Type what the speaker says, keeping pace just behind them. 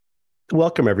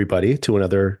Welcome, everybody, to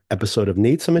another episode of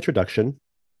Need Some Introduction.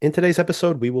 In today's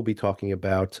episode, we will be talking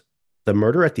about the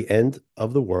murder at the end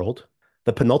of the world,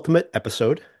 the penultimate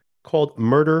episode called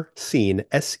Murder Scene,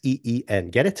 Seen.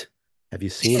 Get it? Have you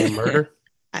seen a murder?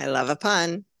 I love a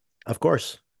pun. Of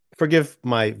course. Forgive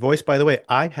my voice, by the way.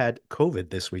 I had COVID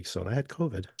this week, so I had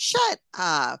COVID. Shut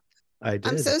up. I I'm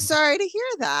did. so sorry to hear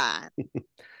that.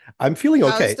 I'm feeling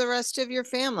How's okay. the rest of your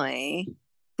family?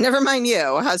 Never mind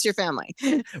you. How's your family?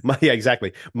 Yeah,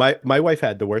 exactly. My wife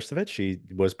had the worst of it. She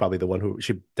was probably the one who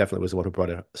she definitely was the one who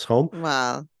brought us home.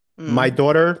 Well, My mm,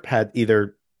 daughter had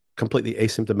either completely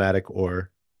asymptomatic or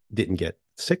didn't get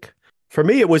sick. For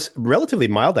me, it was relatively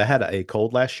mild. I had a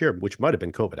cold last year, which might have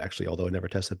been COVID actually, although I never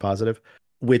tested positive,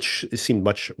 which seemed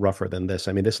much rougher than this.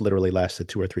 I mean, this literally lasted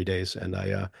 2 or 3 days, and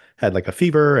I had like a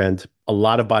fever and a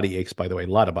lot of body aches, by the way, a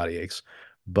lot of body aches.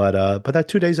 But that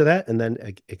 2 days of that, and then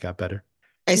it got better.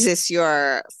 is this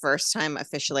your first time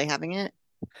officially having it?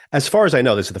 As far as I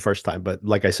know, this is the first time, but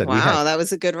like I said, we had Wow, that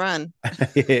was a good run.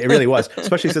 it really was,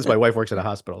 especially since my wife works at a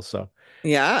hospital. So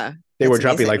Yeah, they were that's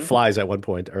dropping like amazing. flies at one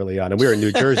point early on. And we were in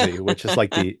New Jersey, which is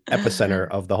like the epicenter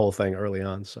of the whole thing early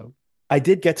on. So I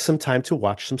did get some time to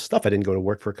watch some stuff. I didn't go to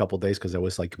work for a couple of days because I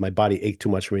was like, my body ached too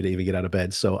much for me to even get out of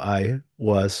bed. So I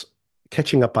was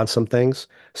catching up on some things.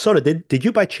 Soda, did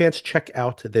you by chance check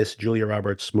out this Julia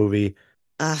Roberts movie,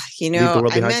 Leave the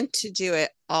World I Behind? meant to do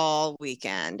it all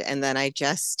weekend and then I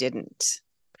just didn't.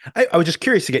 I was just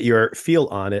curious to get your feel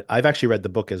on it. I've actually read the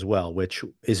book as well, which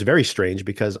is very strange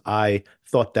because I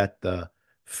thought that the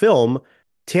film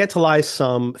tantalized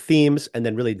some themes and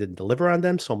then really didn't deliver on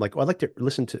them. So I'm like, oh, I'd like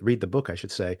to read the book, I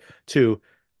should say, to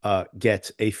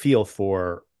get a feel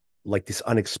for like this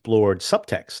unexplored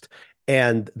subtext.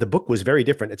 And the book was very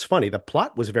different. It's funny, the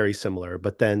plot was very similar,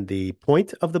 but then the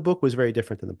point of the book was very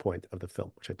different than the point of the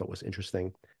film, which I thought was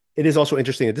interesting. It is also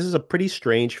interesting that this is a pretty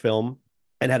strange film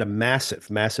and had a massive,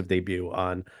 massive debut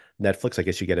on Netflix. I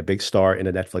guess you get a big star in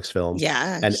a Netflix film,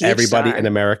 Yeah, and huge everybody in star.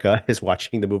 America is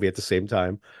watching the movie at the same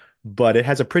time. But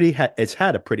it's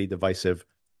had a pretty divisive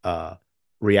uh,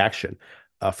 reaction.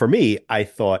 For me, I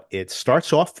thought it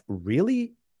starts off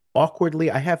really awkwardly.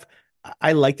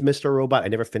 I liked Mr. Robot. I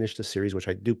never finished the series, which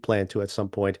I do plan to at some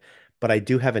point, but I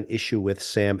do have an issue with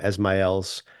Sam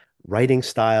Esmail's writing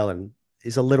style and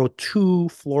is a little too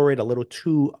florid, a little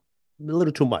too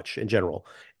much in general.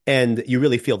 And you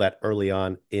really feel that early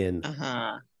on in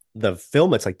Uh-huh. the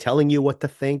film. It's like telling you what to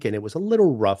think, and it was a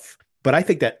little rough. But I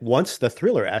think that once the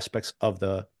thriller aspects of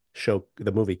the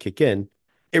movie kick in,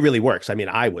 it really works. I mean,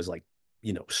 I was like,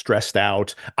 stressed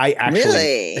out.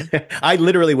 Really? I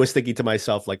literally was thinking to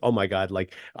myself, like, oh my God,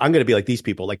 like I'm going to be like these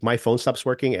people. Like my phone stops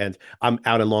working and I'm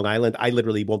out in Long Island. I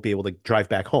literally won't be able to drive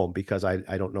back home because I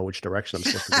don't know which direction I'm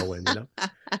supposed to go in.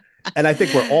 And I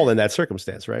think we're all in that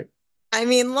circumstance, right? I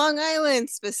mean, Long Island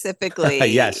specifically,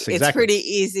 Yes, it's exactly. pretty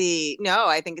easy. No,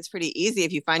 I think it's pretty easy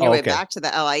if you find your Oh, way okay. back to the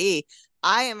LIE.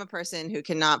 I am a person who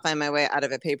cannot find my way out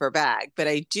of a paper bag, but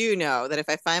I do know that if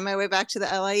I find my way back to the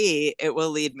LIE, it will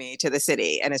lead me to the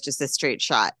city and it's just a straight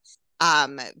shot.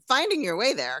 Finding your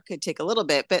way there could take a little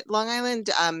bit, but Long Island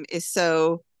is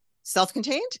so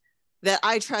self-contained that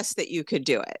I trust that you could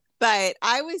do it. But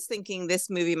I was thinking this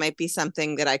movie might be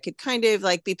something that I could kind of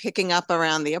like be picking up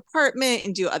around the apartment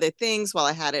and do other things while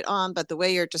I had it on. But the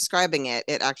way you're describing it,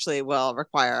 it actually will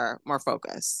require more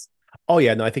focus. Oh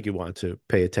yeah, no, I think you want to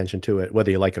pay attention to it,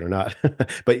 whether you like it or not.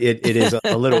 But it is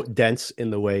a little dense in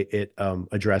the way it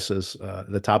addresses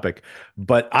the topic.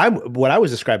 But what I was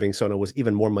describing, Sona, was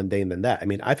even more mundane than that. I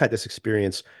mean, I've had this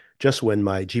experience just when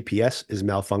my GPS is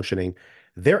malfunctioning.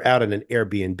 They're out in an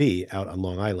Airbnb out on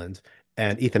Long Island,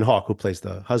 and Ethan Hawke, who plays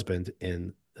the husband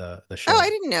in the Oh, I show.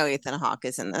 didn't know Ethan Hawke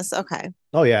is in this. Okay.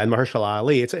 Oh yeah, and Mahershala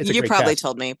Ali. It's a You great probably cast.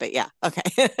 told me, but yeah.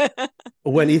 Okay.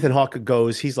 When Ethan Hawke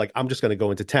goes, he's like, I'm just going to go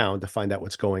into town to find out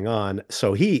what's going on.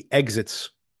 So he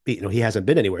exits, he hasn't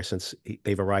been anywhere since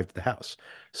they've arrived at the house.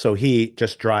 So he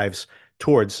just drives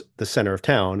towards the center of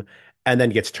town and then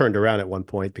gets turned around at one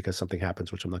point because something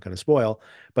happens, which I'm not going to spoil.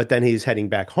 But then he's heading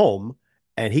back home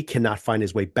and he cannot find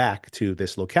his way back to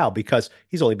this locale because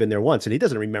he's only been there once and he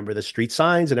doesn't remember the street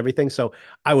signs and everything. So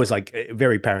I was like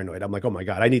very paranoid. I'm like, oh my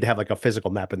God, I need to have like a physical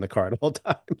map in the car at all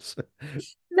times.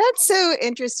 That's so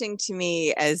interesting to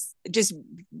me as just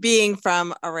being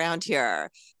from around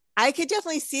here. I could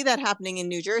definitely see that happening in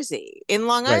New Jersey. In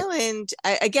Long Right. Island,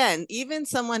 again, even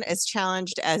someone as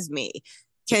challenged as me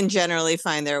can generally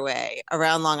find their way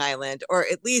around Long Island or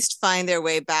at least find their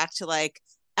way back to like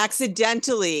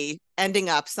accidentally ending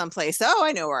up someplace. Oh,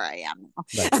 I know where I am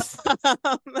Right.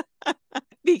 now.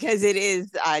 because it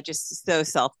is just so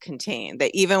self-contained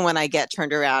that even when I get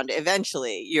turned around,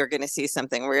 eventually you're going to see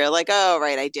something where you're like, oh,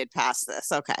 right, I did pass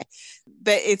this. Okay.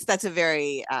 But that's a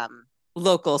very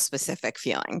local specific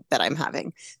feeling that I'm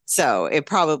having. So it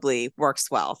probably works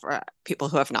well for people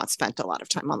who have not spent a lot of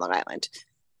time on Long Island.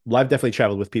 Well, I've definitely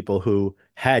traveled with people who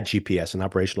had GPS and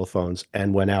operational phones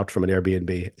and went out from an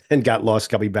Airbnb and got lost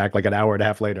coming back like an hour and a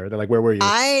half later. They're like, "Where were you? We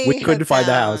I couldn't have find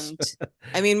the house." found,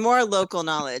 I mean, more local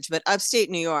knowledge, but upstate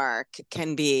New York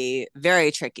can be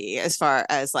very tricky as far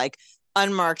as like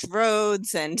unmarked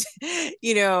roads and,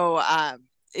 you know,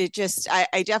 it just,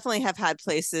 I definitely have had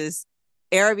places,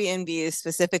 Airbnbs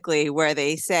specifically, where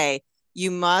they say you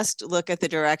must look at the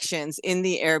directions in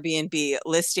the Airbnb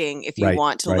listing if you Right,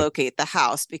 want to right. locate the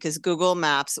house because Google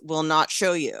Maps will not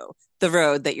show you the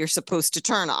road that you're supposed to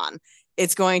turn on.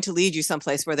 It's going to lead you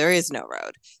someplace where there is no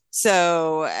road.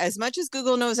 So, as much as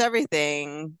Google knows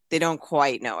everything, they don't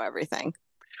quite know everything.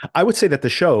 I would say that the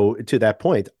show, to that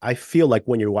point, I feel like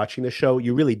when you're watching the show,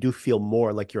 you really do feel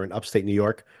more like you're in upstate New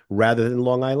York rather than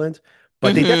Long Island.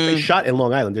 But they definitely Mm-hmm. shot in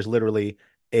Long Island. There's literally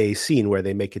a scene where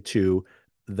they make it to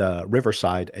the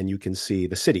riverside and you can see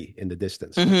the city in the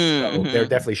distance. Mm-hmm. So they're Mm-hmm.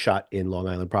 definitely shot in Long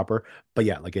Island proper. But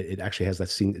yeah, like it actually has that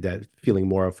scene, that feeling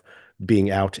more of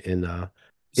being out in the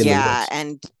Yeah,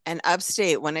 woods. and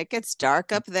upstate, when it gets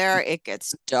dark up there, it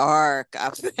gets dark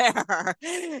up there.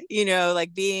 You know,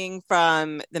 like being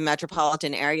from the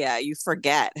metropolitan area, you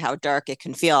forget how dark it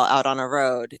can feel out on a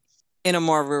road in a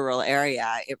more rural area.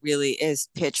 It really is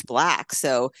pitch black.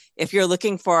 So if you're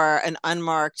looking for an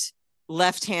unmarked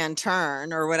left-hand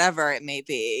turn or whatever it may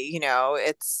be, you know,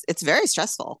 it's very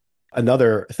stressful.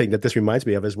 Another thing that this reminds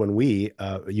me of is when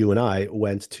you and I,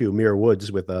 went to Muir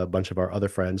Woods with a bunch of our other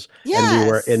friends, and we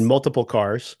were in Yes. multiple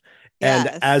cars. And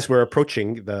as Yes. we're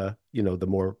approaching the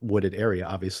more wooded area,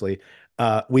 obviously,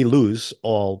 we lose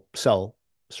all cell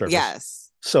service. Yes.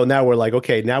 So now we're like,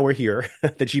 okay, now we're here.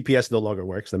 The GPS no longer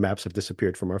works. The maps have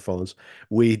disappeared from our phones.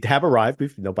 We have arrived,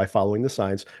 by following the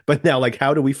signs. But now, like,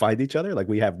 how do we find each other? Like,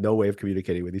 we have no way of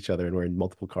communicating with each other, and we're in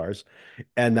multiple cars.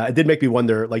 And it did make me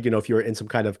wonder, like, if you're in some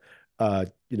kind of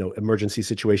emergency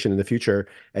situation in the future,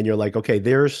 and you're like, okay,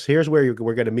 here's where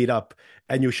we're going to meet up,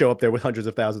 and you show up there with hundreds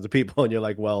of thousands of people, and you're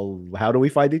like, well, how do we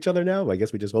find each other now? I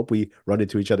guess we just hope we run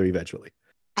into each other eventually.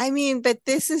 I mean, but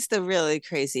this is the really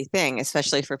crazy thing,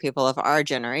 especially for people of our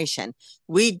generation.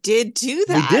 We did do We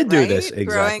that, did do this right?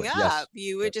 Growing exactly. up, Yes.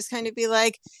 you would Yes. just kind of be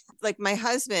like my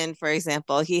husband, for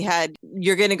example,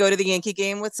 you're going to go to the Yankee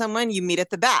game with someone, you meet at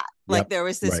the bat. Like Yep. there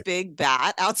was this Right. big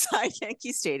bat outside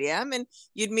Yankee Stadium, and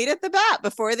you'd meet at the bat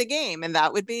before the game, and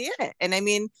that would be it. And I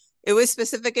mean, it was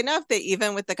specific enough that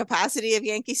even with the capacity of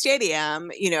Yankee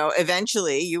Stadium, you know,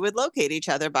 eventually you would locate each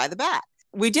other by the bat.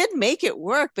 We did make it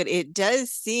work, but it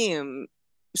does seem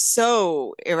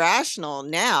so irrational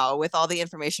now with all the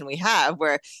information we have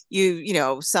where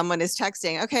someone is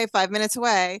texting, okay, 5 minutes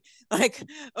away, like,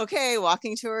 okay,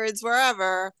 walking towards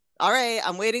wherever, all right,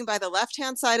 I'm waiting by the left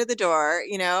hand side of the door,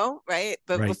 right?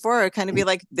 But Right. before it kind of be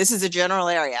like, this is a general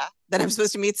area that I'm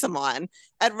supposed to meet someone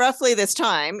at roughly this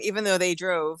time, even though they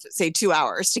drove say 2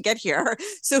 hours to get here.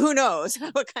 So who knows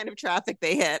what kind of traffic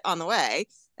they hit on the way,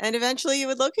 and eventually you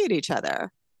would locate each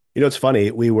other. It's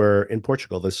funny. We were in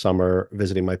Portugal this summer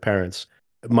visiting my parents.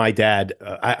 My dad,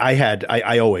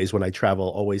 I always, when I travel,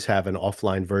 always have an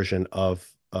offline version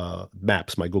of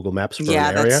maps, my Google Maps for an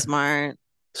Yeah, that's area, smart.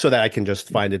 so that I can just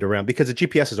find it around, because the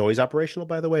GPS is always operational,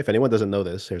 by the way. If anyone doesn't know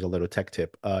this, here's a little tech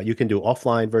tip. You can do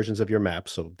offline versions of your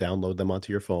maps, so download them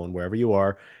onto your phone wherever you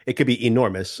are. It could be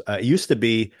enormous. It used to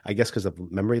be, I guess, because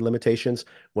of memory limitations,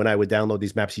 when I would download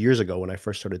these maps years ago, when I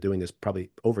first started doing this,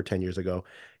 probably over 10 years ago,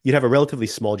 you'd have a relatively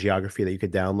small geography that you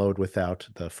could download without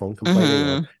the phone complaining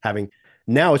or Mm-hmm. having.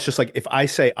 Now it's just like, if I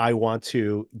say I want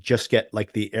to just get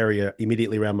like the area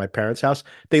immediately around my parents' house,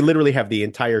 they literally have the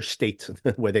entire state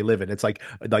where they live in. It's like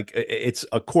it's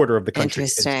a quarter of the country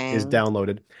is Interesting.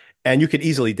 downloaded, and you could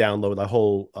easily download a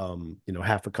whole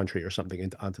half a country or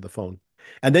something onto the phone.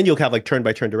 And then you'll have like turn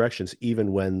by turn directions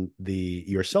even when the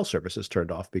your cell service is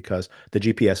turned off, because the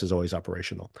GPS is always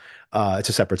operational. It's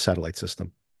a separate satellite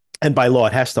system, and by law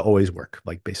it has to always work,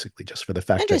 like basically just for the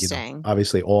fact that Interesting.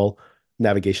 obviously all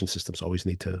navigation systems always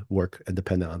need to work and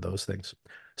dependent on those things.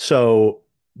 So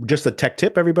just a tech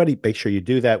tip, everybody, make sure you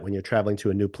do that when you're traveling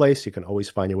to a new place. You can always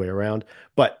find your way around.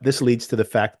 But this leads to the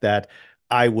fact that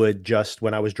I would just,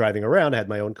 when I was driving around, I had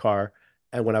my own car.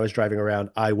 And when I was driving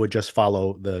around, I would just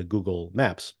follow the Google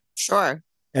Maps. Sure.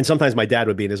 And sometimes my dad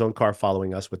would be in his own car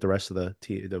following us with the rest of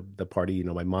the party,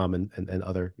 my mom and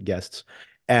other guests.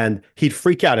 And he'd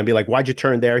freak out and be like, "Why'd you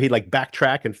turn there?" He'd like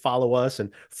backtrack and follow us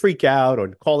and freak out or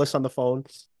call us on the phone.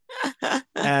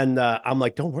 And I'm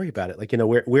like, don't worry about it. Like,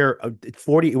 we're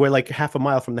 40, we're like half a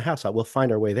mile from the house. We'll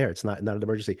find our way there. It's not an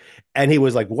emergency. And he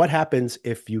was like, what happens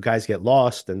if you guys get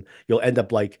lost and you'll end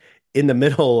up like in the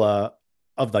middle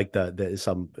of like the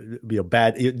some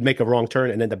bad, you make a wrong turn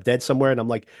and end up dead somewhere. And I'm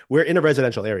like, we're in a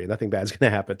residential area. Nothing bad's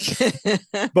gonna happen.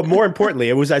 But more importantly,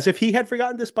 it was as if he had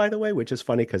forgotten this, by the way, which is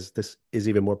funny because this is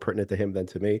even more pertinent to him than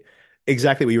to me.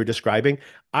 Exactly what you were describing.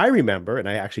 I remember, and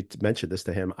I actually mentioned this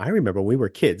to him. I remember when we were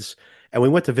kids and we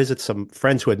went to visit some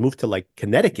friends who had moved to like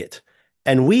Connecticut.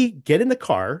 And we get in the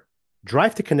car,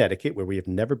 drive to Connecticut, where we have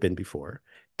never been before,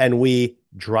 and we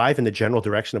drive in the general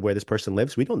direction of where this person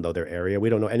lives. We don't know their area. We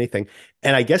don't know anything.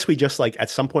 And I guess we just like at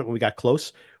some point when we got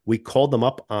close, we called them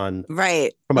up on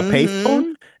Right. from a payphone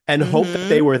Mm-hmm. and hoped that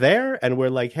they Mm-hmm. were there. And we're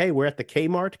like, hey, we're at the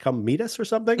Kmart, come meet us or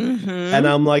something. And Mm-hmm.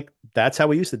 I'm like, that's how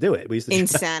we used to do it. We used to try.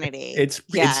 Insanity. It's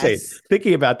insane. Yes.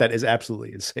 Thinking about that is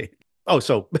absolutely insane. Oh,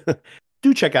 so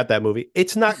do check out that movie.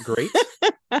 It's not great.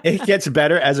 It gets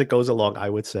better as it goes along, I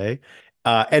would say.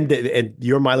 And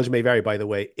your mileage may vary, by the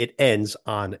way. It ends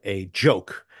on a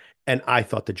joke, and I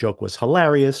thought the joke was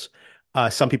hilarious.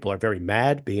 Some people are very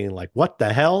mad, being like, "What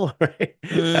the hell?" Right? It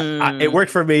Mm.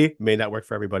 worked for me, may not work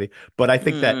for everybody, but I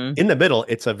think that Mm. in the middle,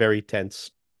 it's a very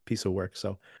tense piece of work.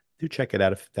 So do check it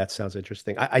out if that sounds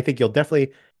interesting. I think you'll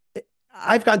definitely.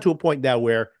 I've gotten to a point now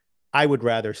where I would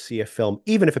rather see a film,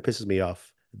 even if it pisses me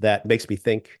off, that makes me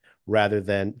think rather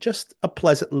than just a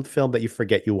pleasant film that you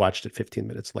forget you watched it 15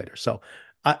 minutes later. So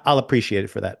I'll appreciate it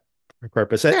for that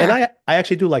purpose. And Sure. I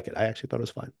actually do like it. I actually thought it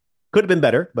was fine. Could have been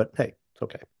better, but hey, it's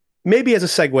okay. Maybe as a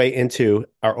segue into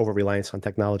our over reliance on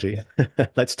technology,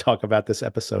 let's talk about this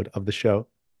episode of the show.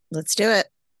 Let's do it.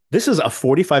 This is a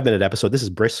 45-minute episode. This is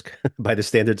brisk by the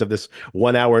standards of this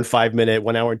 1 hour and 5 minute,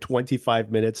 1 hour and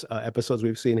 25 minutes episodes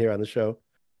we've seen here on the show.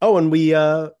 Oh, and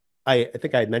I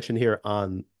think I had mentioned here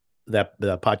on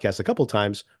the podcast a couple of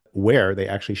times where they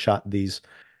actually shot these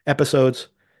episodes.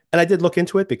 And I did look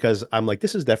into it because I'm like,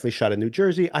 this is definitely shot in New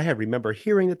Jersey. I had remember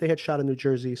hearing that they had shot in New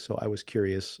Jersey, so I was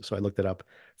curious. So I looked it up.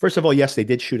 First of all, yes, they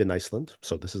did shoot in Iceland.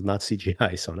 So this is not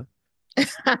CGI, Sona.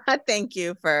 Thank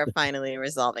you for finally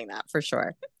resolving that for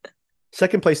sure.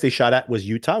 Second place they shot at was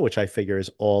Utah, which I figure is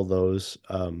all those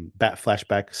bat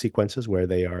flashback sequences where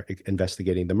they are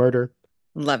investigating the murder.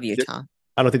 Love Utah.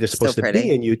 I don't think they're So supposed to be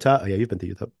pretty. in Utah. Oh, yeah, you've been to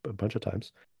Utah a bunch of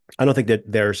times. I don't think that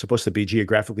they're supposed to be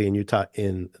geographically in Utah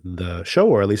in the show,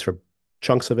 or at least for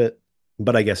chunks of it.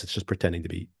 But I guess it's just pretending to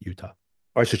be Utah.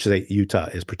 Or I should say Utah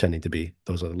is pretending to be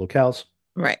those other locales.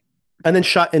 Right. And then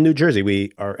shot in New Jersey.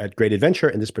 We are at Great Adventure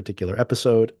in this particular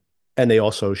episode. And they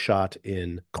also shot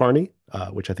in Kearney,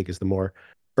 which I think is the more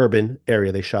urban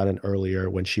area they shot in earlier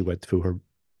when she went through her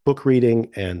book reading.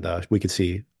 And we could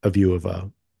see a view of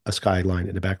a skyline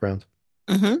in the background.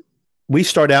 Mm-hmm. We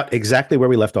start out exactly where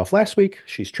we left off last week.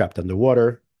 She's trapped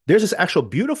underwater. There's this actual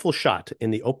beautiful shot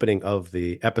in the opening of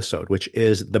the episode, which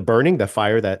is the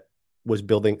fire that was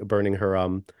burning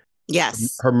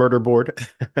Yes. her murder board,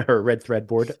 her red thread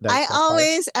board that I caught fire.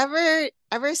 always,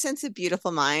 ever since A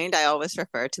Beautiful Mind, I always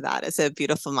refer to that as a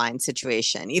beautiful mind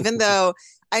situation, even though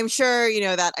I'm sure,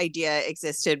 that idea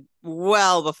existed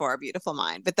well before A Beautiful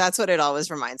Mind, but that's what it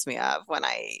always reminds me of when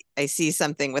I see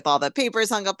something with all the papers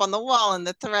hung up on the wall and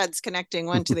the threads connecting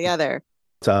one to the other.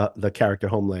 It's the character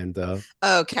Homeland,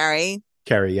 Oh, Carrie.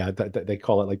 Carrie. Yeah, they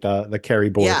call it like the Carrie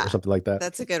board or Yeah, something like that.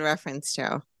 that's a good reference,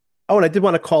 Joe. Oh, and I did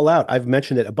want to call out. I've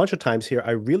mentioned it a bunch of times here.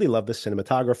 I really love the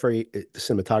cinematography. The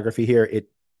cinematography here.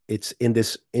 It's in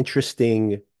this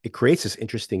interesting. It creates this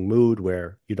interesting mood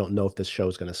where you don't know if this show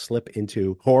is going to slip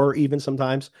into horror even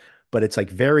sometimes, but it's like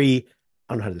very.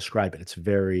 I don't know how to describe it. It's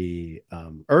very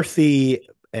earthy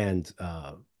and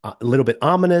a little bit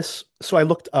ominous. So I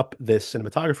looked up this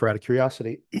cinematographer out of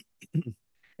curiosity,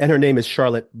 and her name is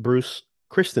Charlotte Bruce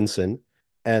Christensen.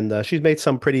 And she's made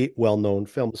some pretty well-known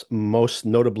films, most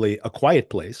notably A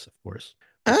Quiet Place, of course.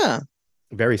 Oh,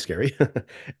 Very scary.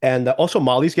 And also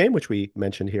Molly's Game, which we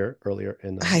mentioned here earlier.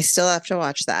 I still have to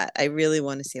watch that. I really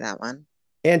want to see that one.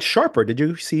 And Sharper. Did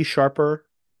you see Sharper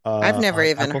I've never on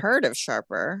even Apple? heard of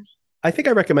Sharper. I think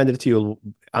I recommended it to you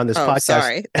on this Oh, podcast.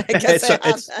 sorry. I guess I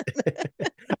It's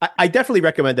haven't. I definitely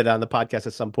recommended it on the podcast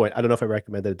at some point. I don't know if I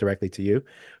recommended it directly to you,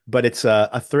 but it's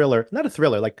a thriller, not a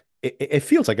thriller, like it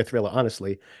feels like a thriller,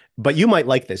 honestly. But you might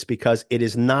like this because it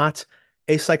is not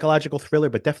a psychological thriller,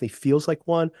 but definitely feels like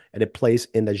one, and it plays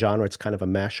in the genre. It's kind of a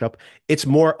mashup. It's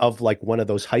more of like one of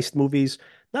those heist movies,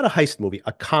 not a heist movie,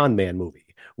 a con man movie,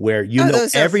 where Oh,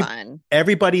 those are fun.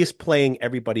 everybody is playing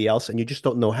everybody else, and you just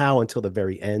don't know how until the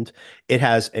very end. It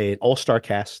has an all-star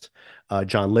cast.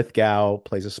 John Lithgow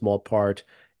plays a small part,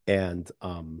 and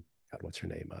God, what's her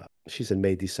name? She's in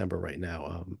May, December right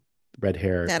now. red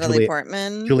hair, Natalie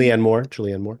Portman. Julianne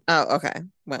Moore. Oh, okay.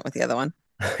 Went with the other one.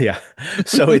 Yeah.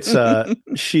 So it's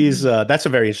she's that's a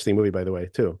very interesting movie, by the way,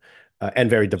 too. And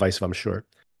very divisive, I'm sure.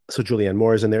 So Julianne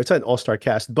Moore is in there. It's an all-star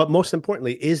cast, but most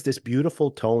importantly is this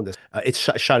beautiful tone. This it's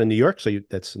shot in New York, so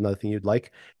that's another thing you'd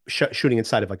like. Shooting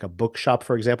inside of like a bookshop,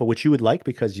 for example, which you would like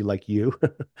because you like you.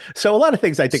 So a lot of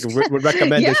things I think would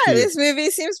recommend Yeah, this to you. this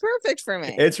movie seems perfect for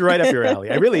me. It's right up your alley.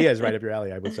 It really is right up your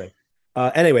alley, I would say.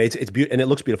 Anyway, it's beautiful and it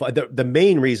looks beautiful. The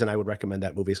main reason I would recommend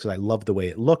that movie is because I love the way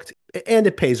it looked, and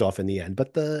it pays off in the end.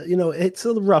 But it's a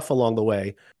little rough along the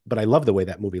way. But I love the way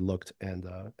that movie looked. And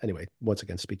anyway, once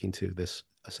again, speaking to this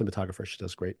cinematographer, she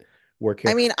does great work I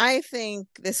here. mean, I think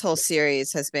this whole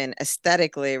series has been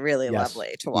aesthetically really Yes.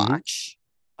 lovely to Hmm. watch.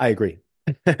 I agree.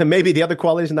 Maybe the other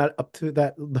qualities are not up to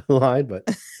that line, but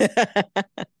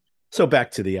so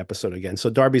back to the episode again. So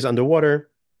Darby's underwater.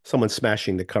 Someone's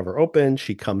smashing the cover open.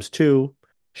 She comes to.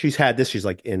 She's had this. She's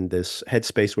like in this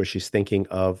headspace where she's thinking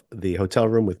of the hotel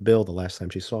room with Bill the last time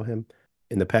she saw him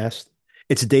in the past.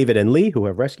 It's David and Lee who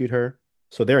have rescued her.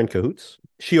 So they're in cahoots.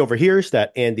 She overhears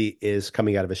that Andy is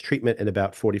coming out of his treatment in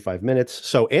about 45 minutes.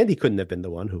 So Andy couldn't have been the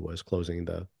one who was closing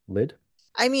the lid.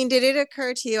 I mean, did it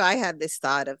occur to you? I had this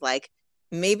thought of like,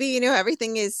 maybe,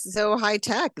 everything is so high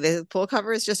tech. The pool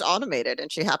cover is just automated and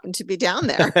she happened to be down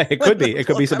there It when could the be. It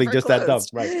could pool be something cover just that dumb.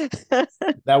 closed. Right.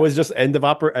 That was just end of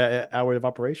hour of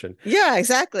operation. Yeah,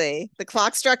 exactly. The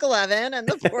clock struck 11 and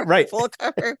the Right. pool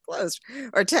cover closed,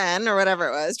 or 10 or whatever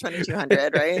it was,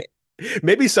 2200, right?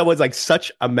 Maybe someone's like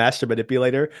such a master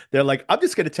manipulator. They're like, I'm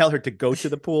just going to tell her to go to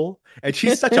the pool. And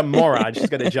she's such a moron. She's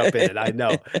going to jump in. And I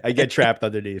know I get trapped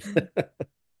underneath.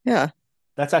 Yeah.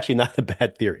 That's actually not a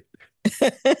bad theory.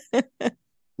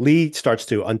 Lee starts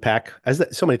to unpack,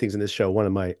 so many things in this show. One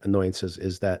of my annoyances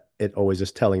is that it always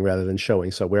is telling rather than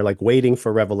showing. So we're like waiting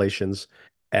for revelations.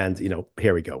 And,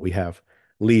 here we go. We have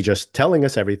Lee just telling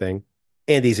us everything.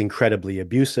 Andy's incredibly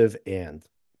abusive and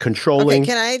Okay, controlling.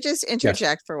 can I just Yes.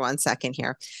 interject for 1 second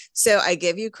here? So I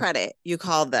give you credit. You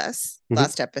called this Mhm.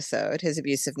 last episode his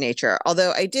abusive nature.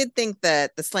 Although I did think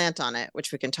that the slant on it,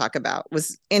 which we can talk about,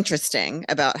 was interesting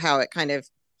about how it kind of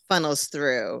funnels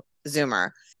through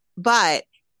Zoomer. But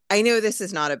I know this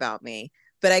is not about me,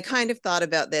 but I kind of thought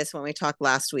about this when we talked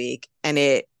last week, and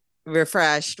it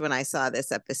refreshed when I saw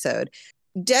this episode.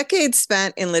 Decades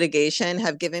spent in litigation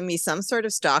have given me some sort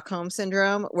of Stockholm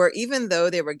syndrome where even though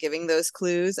they were giving those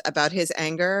clues about his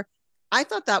anger, I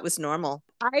thought that was normal.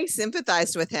 I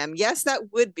sympathized with him. Yes,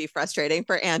 that would be frustrating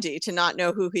for Andy to not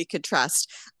know who he could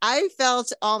trust. I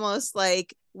felt almost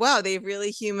like, wow, they've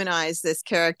really humanized this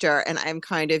character and I'm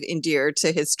kind of endeared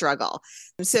to his struggle.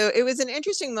 So it was an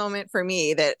interesting moment for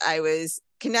me that I was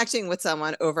connecting with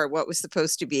someone over what was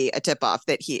supposed to be a tip off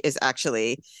that he is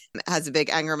actually has a big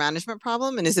anger management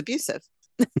problem and is abusive.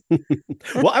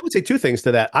 Well, I would say two things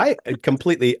to that. I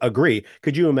completely agree.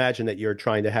 Could you imagine that you're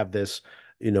trying to have this,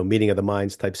 meeting of the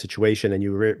minds type situation, and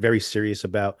you're very serious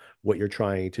about what you're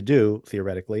trying to do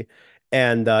theoretically,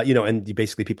 and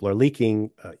basically people are leaking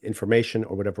information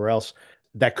or whatever else.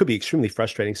 That could be extremely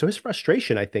frustrating. So his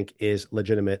frustration, I think, is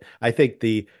legitimate. I think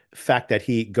the fact that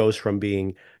he goes from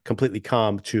being completely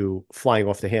calm to flying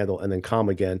off the handle and then calm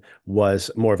again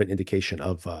was more of an indication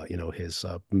of his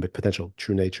potential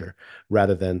true nature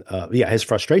rather than his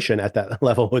frustration at that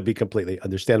level would be completely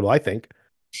understandable, I think.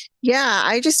 Yeah,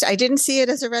 I didn't see it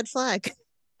as a red flag.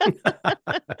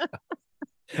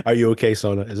 Are you okay,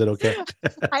 Sona? Is it okay?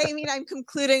 I mean, I'm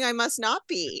concluding I must not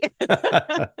be.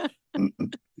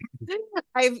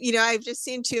 I've just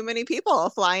seen too many people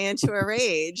fly into a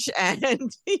rage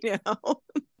and,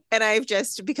 and I've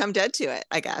just become dead to it,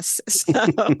 I guess. So,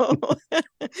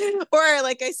 or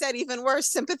like I said, even worse,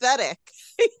 sympathetic.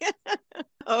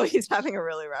 Oh, he's having a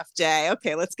really rough day.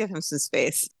 Okay, let's give him some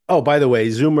space. Oh, by the way,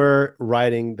 Zoomer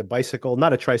riding the bicycle,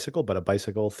 not a tricycle, but a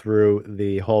bicycle through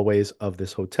the hallways of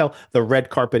this hotel. The red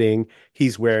carpeting,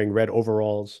 he's wearing red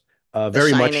overalls. The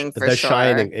Very much Shining for The sure.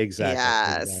 Shining, exactly,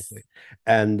 Yes. exactly,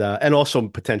 and also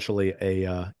potentially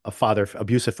a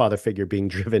abusive father figure being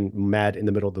driven mad in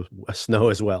the middle of the snow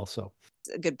as well. So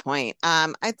A good point.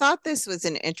 I thought this was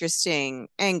an interesting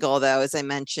angle, though, as I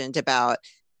mentioned, about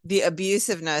the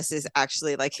abusiveness is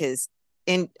actually like his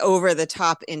in over the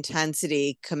top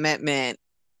intensity commitment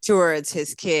towards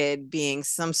his kid being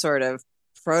some sort of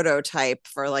prototype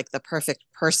for like the perfect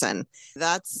person.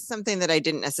 That's something that I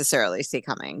didn't necessarily see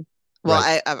coming. Well,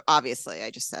 right. obviously I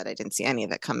just said I didn't see any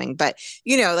of it coming, but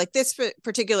like this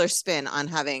particular spin on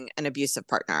having an abusive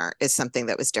partner is something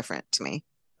that was different to me.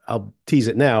 I'll tease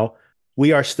it now.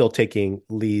 We are still taking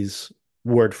Lee's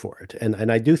word for it.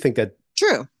 And I do think that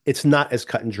True. it's not as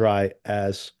cut and dry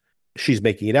as she's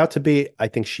making it out to be. I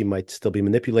think she might still be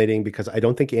manipulating because I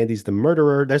don't think Andy's the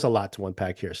murderer. There's a lot to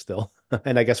unpack here still.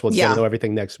 And I guess we'll get to Yeah. know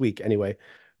everything next week anyway.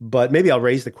 But maybe I'll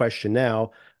raise the question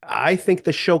now. I think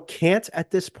the show can't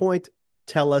at this point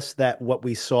tell us that what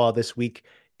we saw this week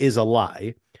is a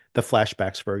lie. The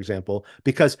flashbacks, for example,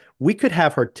 because we could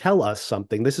have her tell us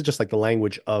something. This is just like the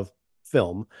language of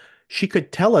film. She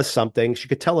could tell us something. She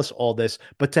could tell us all this,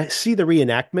 but to see the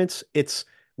reenactments, it's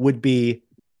would be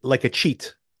like a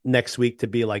cheat next week to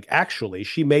be like, actually,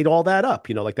 she made all that up.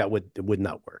 Like that would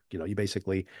not work. You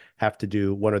basically have to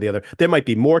do one or the other. There might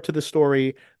be more to the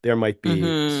story. There might be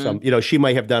Hmm. some, she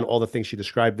might have done all the things she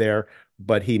described there,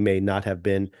 but he may not have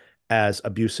been as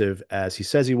abusive as he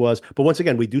says he was. But once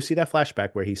again, we do see that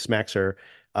flashback where he smacks her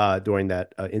during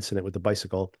that incident with the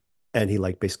bicycle, and he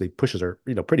like basically pushes her,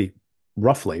 pretty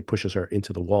roughly pushes her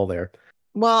into the wall there.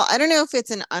 Well, I don't know if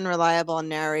it's an unreliable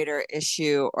narrator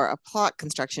issue or a plot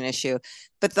construction issue,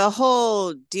 but the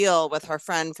whole deal with her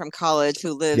friend from college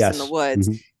who lives in the Yes. woods,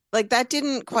 Hmm. like that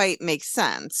didn't quite make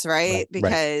sense, right? Right. Right.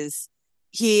 Because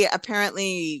he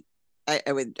apparently,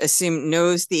 I would assume,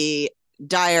 knows the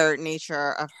dire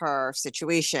nature of her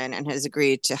situation and has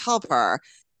agreed to help her.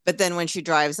 But then when she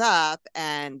drives up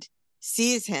and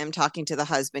sees him talking to the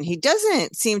husband, he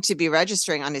doesn't seem to be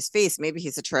registering on his face. Maybe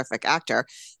he's a terrific actor,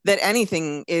 that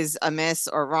anything is amiss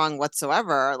or wrong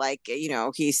whatsoever. Like,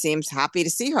 he seems happy to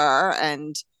see her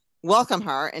and welcome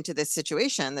her into this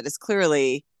situation that has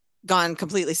clearly gone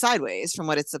completely sideways from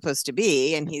what it's supposed to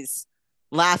be. And he's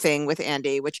laughing with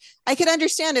Andy, which I could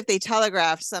understand if they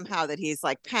telegraphed somehow that he's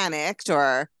like panicked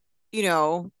or, you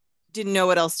know, didn't know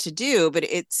what else to do, but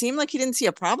it seemed like he didn't see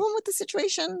a problem with the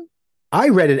situation. I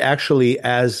read it actually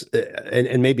as,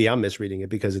 and maybe I'm misreading it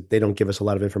because they don't give us a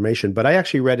lot of information, but I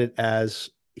actually read it as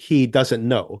he doesn't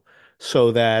know.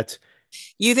 So that,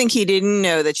 You think he didn't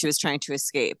know that she was trying to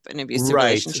escape an abusive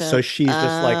right. So relationship? she's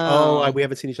just like, oh, Oh, we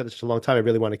haven't seen each other such a long time. I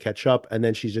really want to catch up. And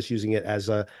then she's just using it as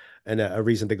a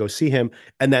reason to go see him.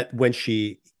 And that when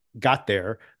she got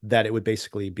there, that it would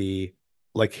basically be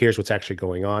like, here's what's actually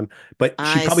going on. But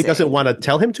she I probably doesn't see. want to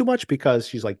tell him too much because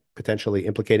she's like potentially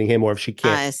implicating him, or if she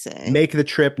can't I see. make the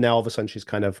trip, now all of a sudden she's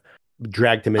kind of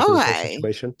dragged him into this whole Okay.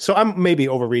 situation. So I'm maybe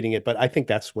overreading it, but I think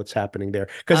that's what's happening there.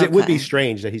 Because it would be Okay.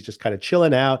 strange that he's just kind of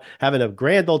chilling out, having a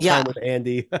grand old time Yeah. with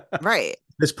Andy. Right.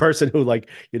 This person who like,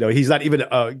 he's not even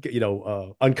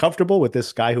uncomfortable with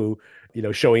this guy who,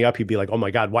 showing up, he'd be like, oh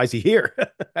my God, why is he here?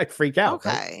 I'd freak out,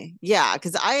 right? Okay. Yeah.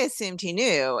 Because I assumed he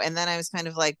knew. And then I was kind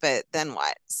of like, but then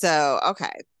what? So,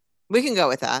 okay. We can go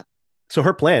with that. So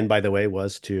her plan, by the way,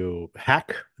 was to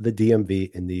hack the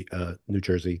DMV in the New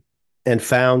Jersey and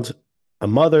found a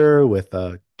mother with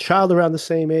a child around the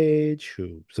same age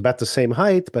who's about the same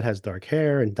height but has dark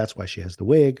hair, and that's why she has the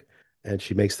wig. And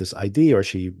she makes this ID, or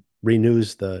she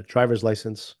renews the driver's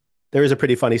license. There is a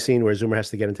pretty funny scene where Zoomer has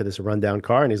to get into this rundown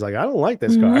car, and he's like, "I don't like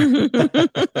this car."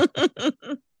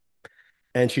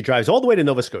 And she drives all the way to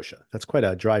Nova Scotia. That's quite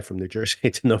a drive from New Jersey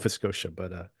to Nova Scotia,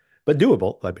 but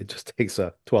doable. I mean, it just takes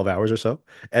 12 hours or so.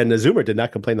 And the Zoomer did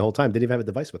not complain the whole time. Didn't even have a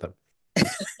device with him.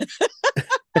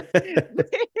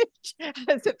 Which,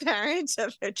 as a parent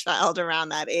of a child around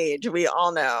that age, we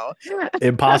all know.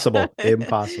 Impossible.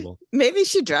 Impossible. Maybe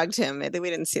she drugged him. Maybe we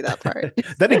didn't see that part.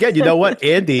 Then again, you know what?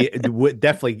 Andy would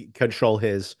definitely control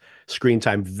his screen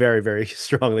time very, very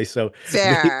strongly. So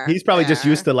Fair, he's probably just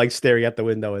used fair. to like staring at the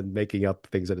window and making up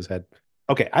things in his head.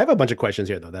 Okay, I have a bunch of questions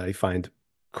here though that I find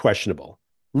questionable.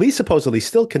 Lee supposedly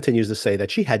still continues to say that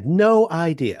she had no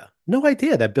idea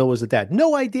that Bill was the dad.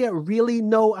 No idea, really,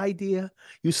 no idea.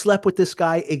 You slept with this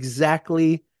guy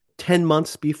exactly 10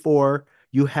 months before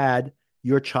you had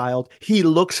your child. He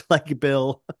looks like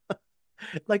Bill.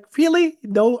 Like, really?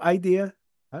 No idea?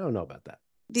 I don't know about that.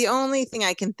 The only thing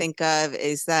I can think of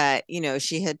is that,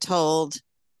 she had told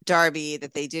Darby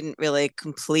that they didn't really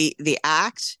complete the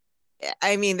act.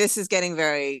 I mean, this is getting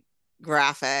very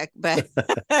graphic, but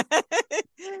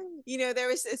there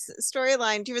was this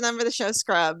storyline. Do you remember the show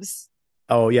Scrubs?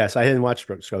 Oh, yes. I didn't watch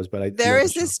Scrubs, but I There know the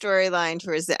is show. this storyline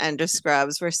towards the end of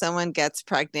Scrubs where someone gets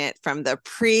pregnant from the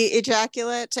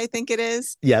pre-ejaculate, I think it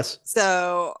is. Yes.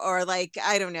 So, or like,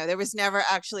 I don't know, there was never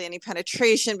actually any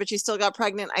penetration, but she still got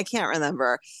pregnant. I can't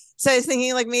remember. So I was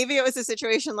thinking, like, maybe it was a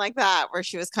situation like that where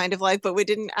she was kind of like, but we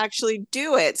didn't actually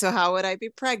do it. So how would I be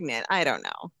pregnant? I don't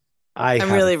know. I I'm have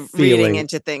a really reading feeling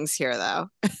into things here, though.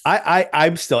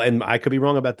 I'm still, and I could be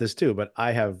wrong about this too, but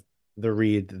I have the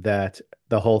read that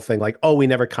the whole thing, like, oh, we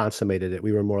never consummated it.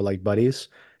 We were more like buddies,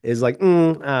 is like, I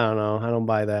don't know. I don't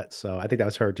buy that. So I think that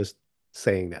was her just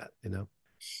saying that.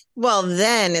 Well,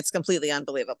 then it's completely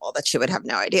unbelievable that she would have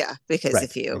no idea because Right.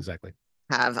 if you Exactly.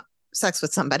 have sex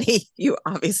with somebody, you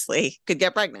obviously could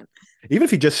get pregnant. Even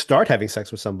if you just start having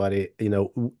sex with somebody,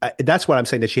 that's what I'm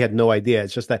saying, that she had no idea.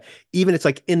 It's just that even it's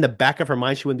like in the back of her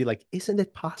mind, she wouldn't be like, isn't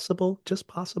it possible, just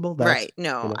possible that, Right.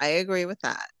 No, I agree with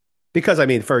that. because I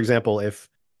mean, for example, if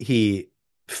he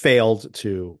failed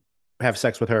to have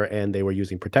sex with her and they were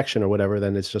using protection or whatever,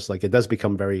 then it's just like it does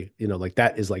become very, like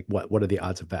that is like what are the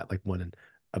odds of that? Like one in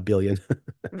a billion.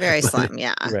 Very But slim.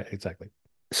 Yeah. right, exactly.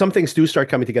 Some things do start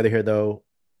coming together here, though.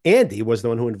 Andy was the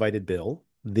one who invited Bill.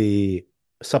 The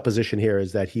supposition here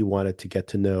is that he wanted to get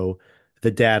to know the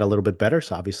dad a little bit better.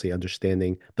 So obviously,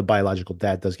 understanding the biological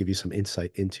dad does give you some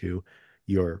insight into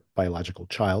your biological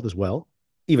child as well,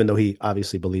 even though he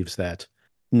obviously believes that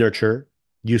nurture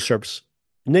usurps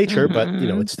nature, but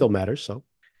Hmm. it still matters. So,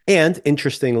 and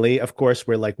interestingly, of course,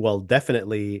 we're like, well,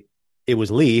 definitely it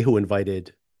was Lee who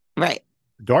invited Right.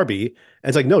 Darby. And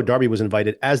it's like, no, Darby was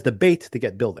invited as the bait to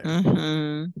get Bill there.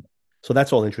 Hmm. So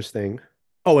that's all interesting.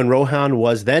 Oh, and Rohan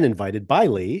was then invited by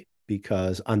Lee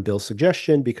because on Bill's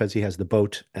suggestion, because he has the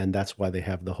boat, and that's why they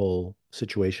have the whole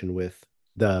situation with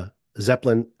the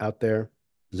Zeppelin out there.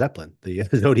 Zeppelin, the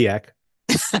Zodiac.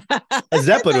 A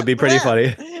Zeppelin would be pretty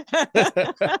funny.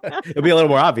 It'd be a little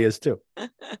more obvious too.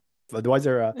 Why is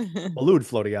there a balloon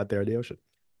floating out there in the ocean?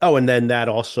 Oh, and then that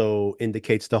also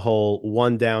indicates the whole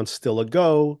one down, still a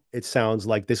go. It sounds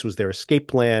like this was their escape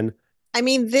plan. I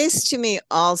mean, this to me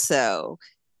also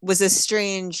was a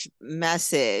strange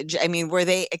message. I mean, were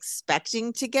they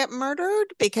expecting to get murdered?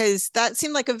 Because that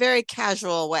seemed like a very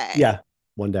casual way Yeah,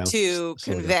 one down, to still a go.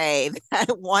 convey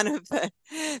that one of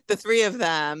the three of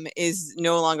them is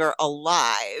no longer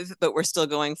alive, but we're still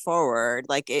going forward.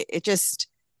 Like it just,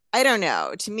 I don't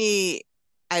know. To me,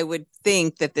 I would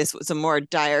think that this was a more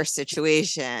dire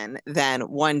situation than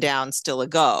one down, still a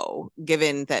go,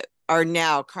 given that our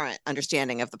now current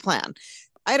understanding of the plan.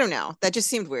 I don't know. That just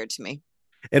seemed weird to me.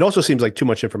 It also seems like too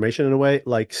much information in a way.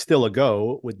 Like still a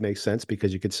go would make sense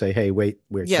because you could say, "Hey, wait,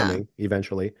 we're Yeah, coming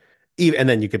eventually," and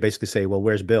then you could basically say, "Well,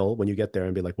 where's Bill?" when you get there,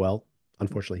 and be like, "Well,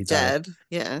 unfortunately, he died." dead.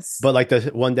 Yes. But like the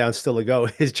one down, still a go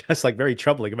is just like very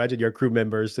troubling. Imagine your crew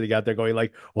members sitting out there going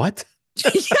like, "What?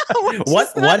 Yeah, what does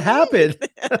What that happened?"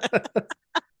 mean?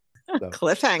 So a little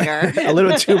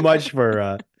Cliffhanger. too much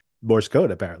for Morse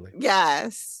code, apparently.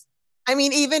 Yes. I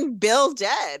mean, even Bill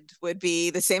dead would be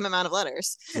the same amount of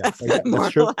letters, Yeah, yeah, that's more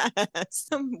true. or less.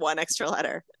 One extra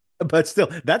letter. But still,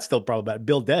 that's still problematic.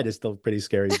 Bill dead is still pretty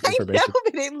scary I know, information.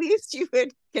 but at least you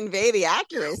would convey the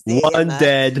accuracy and One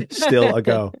dead, still a the.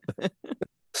 go.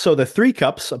 So the three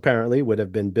cups apparently would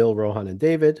have been Bill, Rohan, and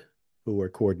David, who were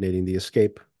coordinating the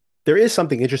escape. There is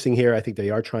something interesting here. I think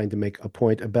they are trying to make a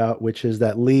point about, which is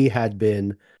that Lee had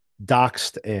been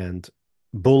doxxed and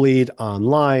bullied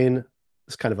online.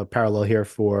 It's kind of a parallel here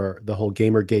for the whole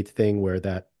Gamergate thing, where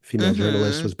that female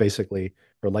journalist Hmm. was basically,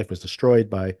 her life was destroyed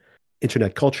by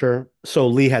internet culture. So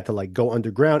Lee had to like go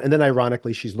underground. And then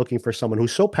ironically, she's looking for someone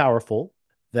who's so powerful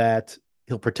that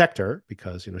he'll protect her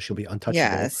because she'll be untouchable.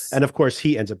 Yes. And of course,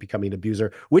 he ends up becoming an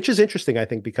abuser, which is interesting, I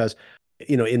think, because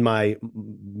in my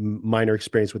minor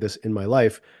experience with this in my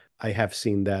life, I have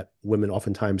seen that women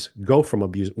oftentimes go from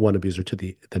one abuser to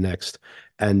the next,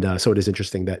 and so it is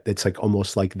interesting that it's like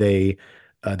almost like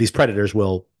these predators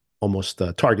will almost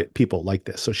target people like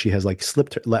this. So she has like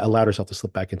allowed herself to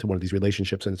slip back into one of these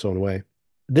relationships in its own way.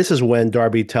 This is when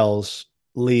Darby tells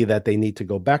Lee that they need to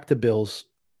go back to Bill's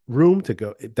room to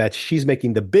go, that she's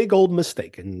making the big old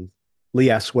mistake. And Lee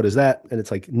asks, what is that? And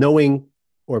it's like knowing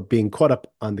or being caught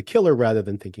up on the killer rather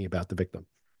than thinking about the victim.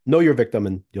 Know your victim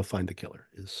and you'll find the killer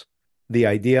is the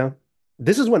idea.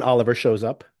 This is when Oliver shows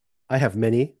up. I have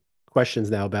many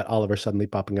questions now about Oliver suddenly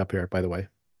popping up here, by the way.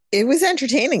 It was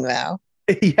entertaining, though.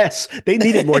 Yes, they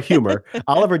needed more humor.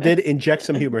 Oliver did inject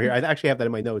some humor here. I actually have that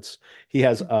in my notes. He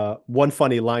has one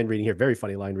funny line reading here, very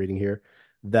funny line reading here,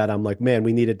 that I'm like, man,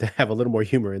 we needed to have a little more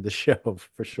humor in the show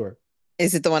for sure.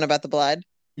 Is it the one about the blood?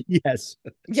 Yes.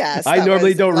 Yes, I that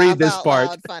normally was don't read laugh this out part.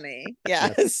 loud funny.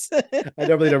 Yes. Yes. I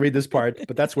normally don't read this part,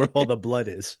 but that's where all the blood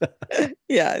is.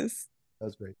 Yes.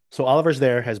 That's great. So Oliver's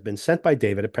there, has been sent by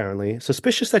David, apparently.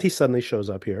 Suspicious that he suddenly shows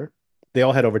up here. They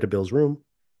all head over to Bill's room.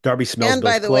 Darby smells And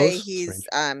Bill's by the way, clothes. he's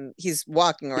Strange. he's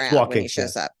walking He's around when he walking.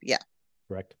 shows Yes, up. Yeah.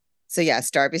 correct. So yes,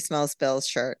 Darby smells Bill's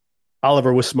shirt.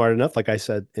 Oliver was smart enough, like I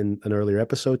said in an earlier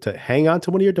episode, to hang on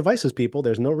to one of your devices, people.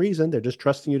 There's no reason. They're just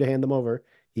trusting you to hand them over.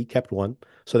 He kept one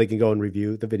so they can go and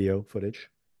review the video footage.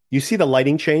 You see the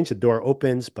lighting change, the door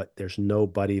opens, but there's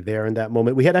nobody there in that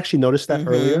moment. We had actually noticed that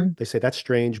earlier. Mm-hmm. They say that's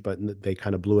strange, but they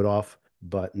kind of blew it off.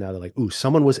 But now they're like, ooh,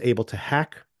 someone was able to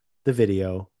hack the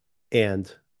video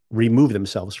and remove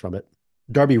themselves from it.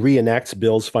 Darby reenacts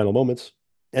Bill's final moments.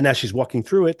 And as she's walking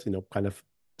through it, kind of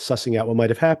sussing out what might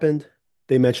have happened.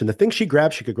 They mentioned the thing she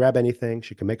grabbed, she could grab anything.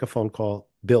 She could make a phone call.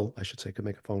 Bill, I should say, could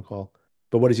make a phone call.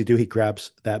 But what does he do? He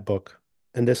grabs that book.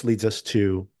 And this leads us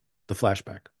to the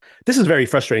flashback. This is very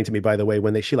frustrating to me, by the way,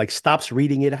 when she like stops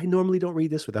reading it. I normally don't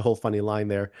read this with a whole funny line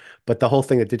there, but the whole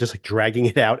thing that they're just like dragging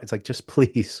it out. It's like, just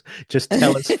please, just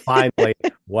tell us finally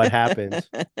what happened.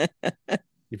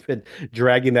 You've been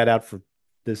dragging that out for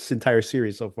this entire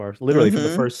series so far, literally from the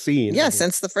Mm-hmm. first scene. I Yeah, mean,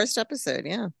 since the first episode.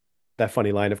 Yeah. that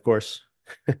funny line, of course.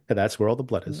 That's where all the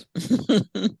blood is.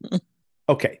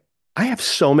 Okay. I have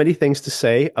so many things to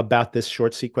say about this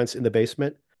short sequence in the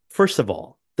basement. First of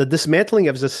all, the dismantling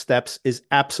of the steps is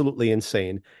absolutely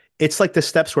insane. It's like the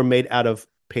steps were made out of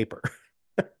paper.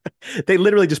 They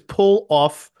literally just pull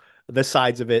off the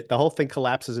sides of it. The whole thing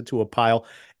collapses into a pile.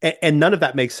 And none of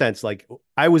that makes sense. Like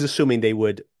I was assuming they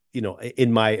would,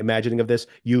 in my imagining of this,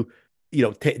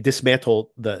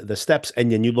 dismantle the steps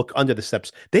and then you look under the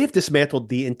steps. They have dismantled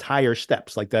the entire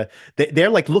steps. Like they're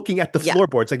like looking at the Yeah.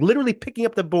 floorboards, like literally picking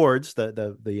up the boards,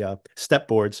 the step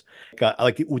boards.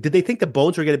 Like, did they think the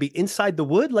bones were going to be inside the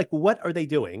wood? Like, what are they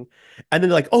doing? And then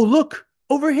they're like, oh, look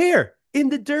over here in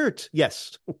the dirt.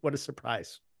 Yes. What a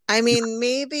surprise. I mean,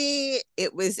 maybe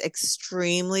it was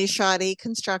extremely shoddy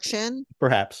construction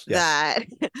Perhaps, yes.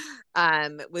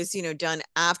 that was, done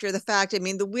after the fact. I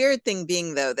mean, the weird thing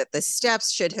being, though, that the steps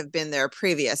should have been there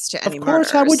previous to any Of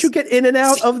course, how would you murders. get in and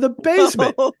out of the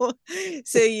basement?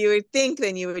 So you would think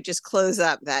then you would just close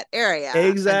up that area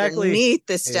Exactly. underneath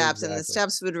the steps, and the Exactly.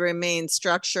 steps would remain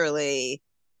structurally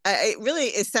really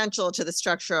essential to the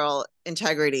structural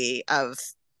integrity of,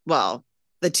 well,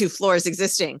 the two floors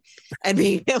existing and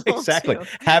being able Exactly. to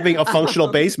Having a functional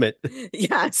basement.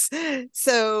 yes.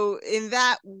 So in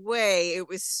that way, it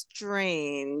was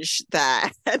strange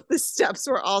that the steps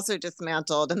were also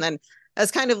dismantled. And then I was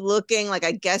kind of looking like,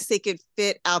 I guess they could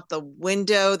fit out the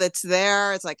window that's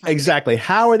there. It's like kind of, Exactly.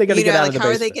 How are they going to get out of like the how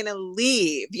are they basement? going to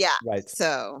leave? Yeah. Right.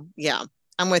 So yeah,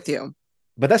 I'm with you.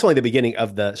 But that's only the beginning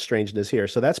of the strangeness here.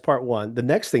 So that's part one. The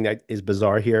next thing that is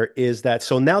bizarre here is that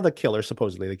so now the killer,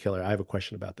 supposedly the killer, I have a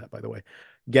question about that, by the way,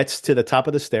 gets to the top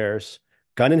of the stairs,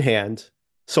 gun in hand.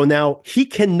 So now he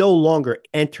can no longer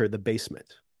enter the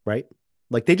basement, right?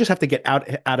 Like they just have to get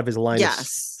out of his line of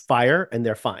Yes. fire and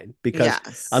they're fine because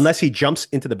Yes. unless he jumps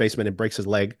into the basement and breaks his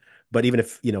leg, but even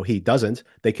if he doesn't,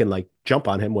 they can like jump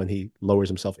on him when he lowers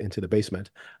himself into the basement.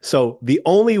 So the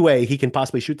only way he can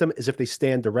possibly shoot them is if they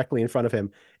stand directly in front of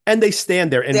him and they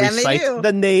stand there and Damn they recite do.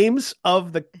 the names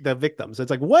of the victims.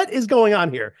 It's like, what is going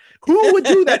on here? Who would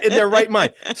do that in their right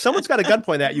mind? Someone's got a gun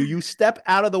pointed at you. You step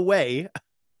out of the way,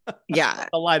 Yeah.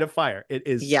 a line of fire. It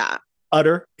is Yeah.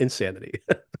 utter insanity.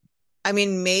 I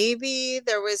mean, maybe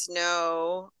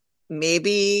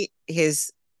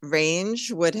his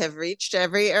range would have reached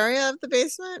every area of the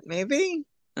basement. Maybe.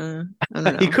 I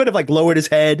don't He know. could have like lowered his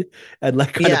head and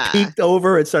like kind of Yeah. peeked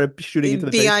over and started shooting into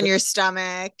the Be on basement. your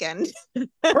stomach and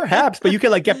Perhaps, but you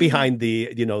can like get behind the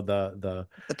the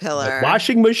pillar.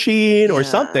 washing machine or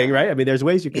something, Yeah. right? I mean, there's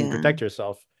ways you can Yeah. protect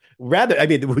yourself. Rather, I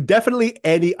mean, definitely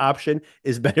any option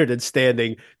is better than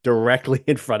standing directly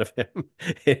in front of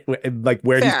him, like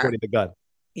where he's Fair. pointing the gun,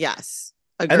 Yes.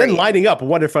 and then Agreed. lining up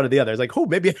one in front of the other. It's like, oh,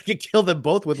 maybe I could kill them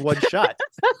both with one shot.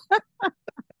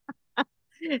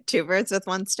 Two birds with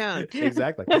one stone.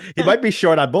 Exactly. He might be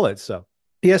short on bullets, so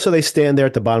yeah. So they stand there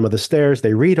at the bottom of the stairs.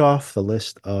 They read off the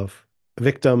list of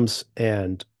victims,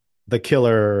 and the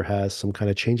killer has some kind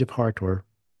of change of heart or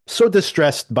so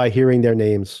distressed by hearing their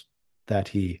names that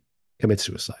he commits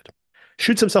suicide,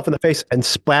 shoots himself in the face, and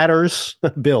splatters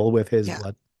Bill with his Yeah.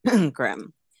 blood.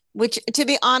 Grim. Which, to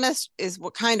be honest, is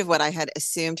what I had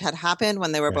assumed had happened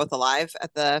when they were Right. both alive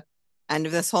at the end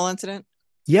of this whole incident.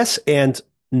 Yes and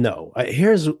no.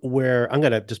 Here's where I'm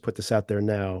going to just put this out there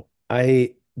now.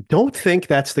 I don't think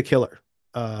that's the killer.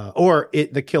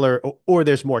 The killer, or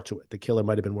there's more to it. The killer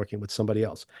might have been working with somebody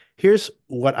else. Here's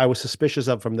what I was suspicious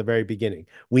of from the very beginning.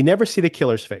 We never see the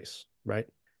killer's face, right?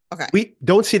 Okay. We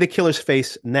don't see the killer's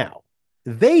face now.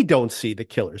 They don't see the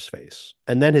killer's face.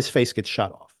 And then his face gets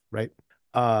shot off, right?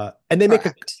 And they make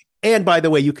a, Correct. and by the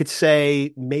way, you could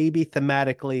say maybe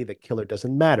thematically the killer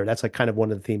doesn't matter. That's like kind of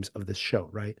one of the themes of this show,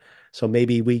 right? So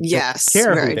maybe we don't Yes, care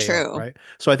who very they are, true. right?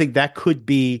 So I think that could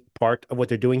be part of what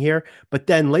they're doing here. But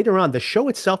then later on, the show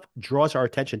itself draws our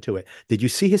attention to it. Did you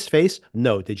see his face?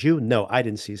 No. Did you? No, I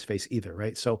didn't see his face either,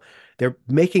 right? So they're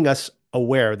making us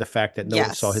aware of the fact that no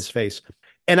one saw his Yes. face.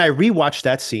 And I rewatched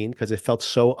that scene because it felt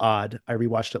so odd. I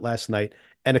rewatched it last night,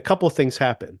 and a couple of things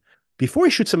happen. Before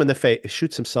he shoots him in the face,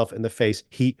 shoots himself in the face,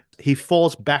 he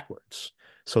falls backwards.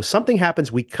 So something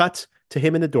happens. We cut to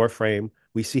him in the door frame.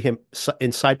 We see him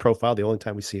in side profile, the only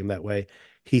time we see him that way.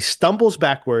 He stumbles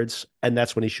backwards, and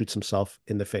that's when he shoots himself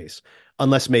in the face.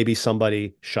 Unless maybe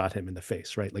somebody shot him in the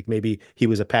face, right? Like maybe he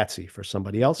was a patsy for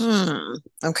somebody else.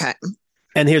 Okay.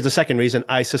 And here's the second reason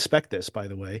I suspect this, by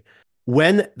the way.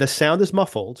 When the sound is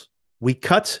muffled, we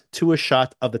cut to a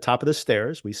shot of the top of the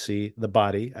stairs. We see the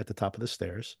body at the top of the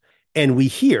stairs, and we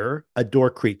hear a door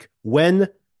creak. When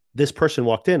this person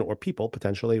walked in, or people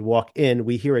potentially walk in,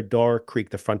 we hear a door creak,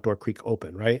 the front door creak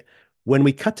open, right? When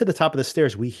we cut to the top of the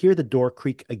stairs, we hear the door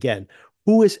creak again.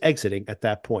 Who is exiting at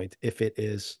that point if it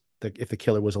is if the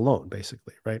killer was alone,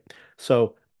 basically, right?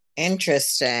 So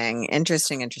Interesting.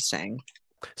 Interesting. Interesting.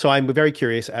 so I'm very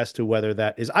curious as to whether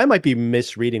that is, I might be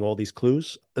misreading all these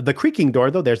clues. The creaking door,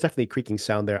 though, there's definitely a creaking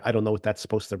sound there. I don't know what that's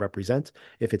supposed to represent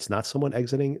if it's not someone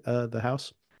exiting the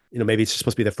house. Maybe it's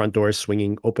supposed to be the front doors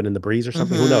swinging open in the breeze or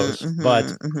something. Who knows?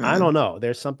 But I don't know.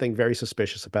 There's something very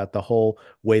suspicious about the whole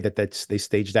way that they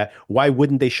staged that. Why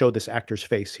wouldn't they show this actor's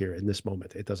face here in this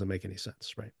moment? It doesn't make any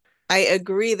sense, right? I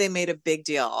agree they made a big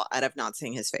deal out of not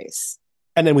seeing his face.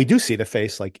 And then we do see the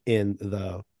face like in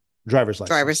the driver's license.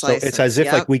 Driver's So it's as license. if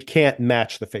like Yep. we can't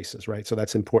match the faces, right? So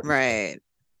that's important. Right.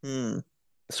 Hmm.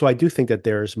 So I do think that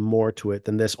there's more to it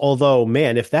than this. Although,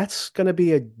 man, if that's going to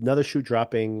be another shoe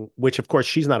dropping, which of course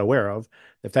she's not aware of,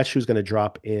 if that shoe's going to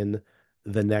drop in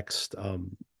the next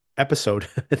episode,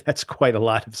 that's quite a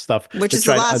lot of stuff Which to is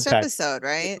the try to last unpack. episode,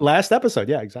 right? Last episode,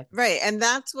 yeah, exactly. Right. And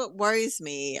that's what worries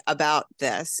me about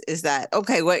this is that,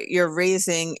 okay, what you're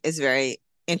raising is very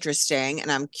interesting and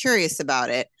I'm curious about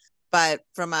it. But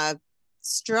from a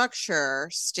structure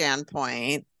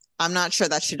standpoint, I'm not sure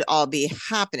that should all be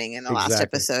happening in the last Exactly.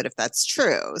 episode if that's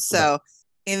true. Right. So,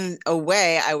 in a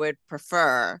way, I would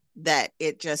prefer that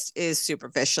it just is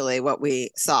superficially what we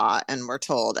saw and were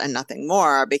told and nothing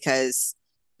more because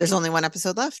there's only one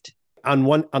episode left. On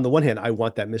the one hand, I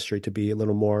want that mystery to be a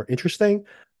little more interesting,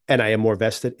 and I am more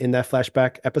vested in that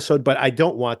flashback episode. But I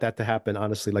don't want that to happen,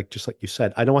 honestly. Like just like you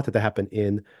said, I don't want that to happen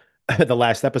in the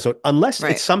last episode, unless it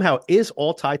Right. somehow is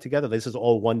all tied together. This is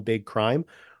all one big crime,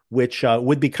 which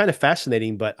would be kind of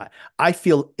fascinating. But I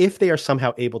feel if they are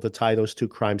somehow able to tie those two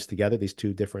crimes together, these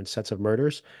two different sets of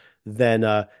murders, then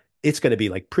it's going to be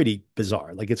like pretty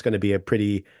bizarre. Like it's going to be a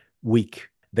pretty weak.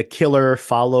 The killer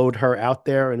followed her out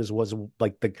there and was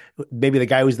like maybe the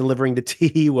guy who's delivering the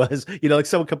tea was like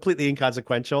someone completely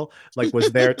inconsequential like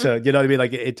was there to what I mean,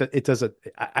 like it doesn't.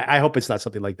 I hope it's not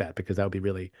something like that because that would be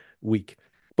really weak,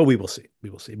 but we will see,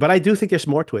 but I do think there's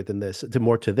more to it than this,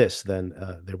 more to this than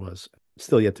there was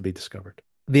still yet to be discovered.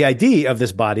 The ID of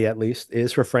this body, at least,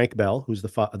 is for Frank Bell, who's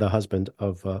the husband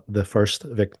of the first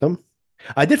victim.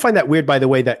 I did find that weird, by the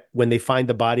way, that when they find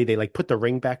the body, they like put the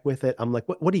ring back with it. I'm like,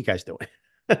 what are you guys doing?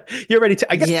 You're ready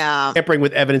to, I guess, Yeah. tampering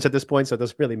with evidence at this point, so it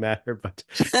doesn't really matter, but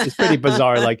it's pretty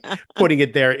bizarre, like putting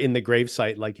it there in the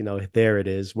gravesite, like, there it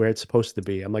is, where it's supposed to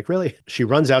be. I'm like, really? She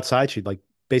runs outside. She like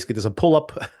basically does a pull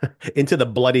up into the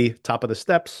bloody top of the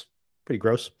steps. Pretty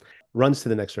gross. Runs to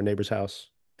the next door neighbor's house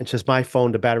and says, my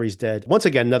phone, the battery's dead. Once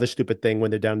again, another stupid thing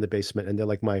when they're down in the basement and they're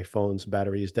like, my phone's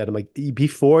battery is dead. I'm like,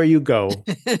 before you go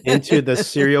into the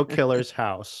serial killer's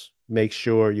house, make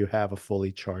sure you have a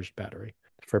fully charged battery.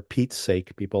 For Pete's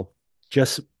sake, people,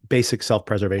 just basic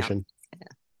self-preservation. Yeah.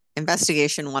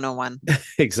 Investigation 101.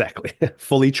 Exactly.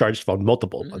 Fully charged phone,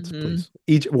 multiple ones, please.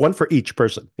 Each one for each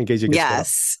person in case you get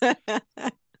yes.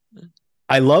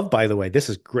 I love, by the way, this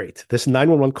is great. This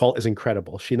 911 call is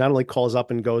incredible. She not only calls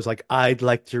up and goes like, I'd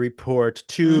like to report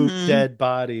two dead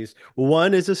bodies.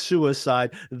 One is a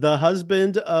suicide. The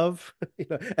husband of,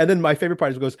 and then my favorite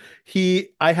part is goes,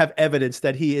 I have evidence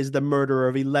that he is the murderer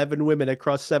of 11 women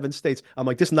across 7 states. I'm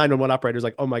like, this 911 operator is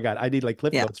like, oh my God, I need like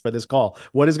clip Yeah. notes for this call.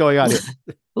 What is going on here?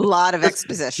 A lot of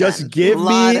exposition. Just give a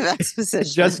lot me, of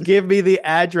exposition. just give me the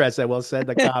address and we'll send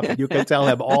a cop and you can tell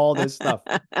him all this stuff.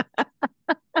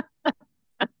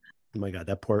 Oh my God,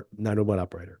 that poor 911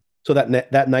 operator. So that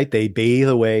night they bathe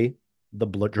away the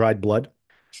dried blood.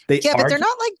 They Yeah, but they're argue,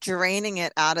 not like draining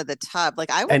it out of the tub.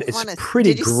 Like I and would it's want to.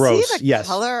 pretty Did you see gross. the Yes,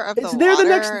 color of it's the there the water?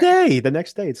 next day. The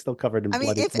next day, it's still covered in I mean,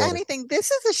 bloody if water. anything,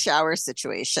 this is a shower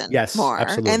situation Yes, more,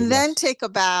 absolutely. and then Yes, take a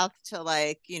bath to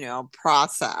like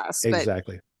process. But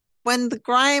exactly. when the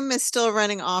grime is still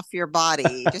running off your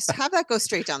body, just have that go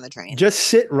straight down the drain. Just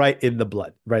sit right in the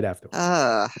blood right afterwards.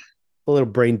 Ugh. The little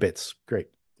brain bits. Great.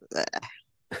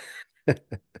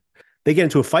 They get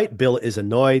into a fight. Bill is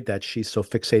annoyed that she's so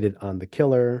fixated on the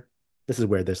killer. This is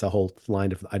where there's a whole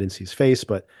line of I didn't see his face,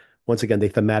 but once again, they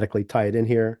thematically tie it in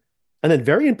here. And then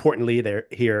very importantly, there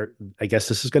here, I guess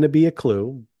this is going to be a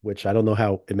clue, which I don't know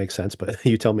how it makes sense, but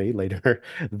you tell me later,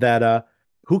 that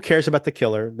who cares about the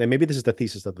killer? And maybe this is the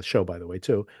thesis of the show, by the way,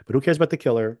 too, but who cares about the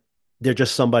killer? They're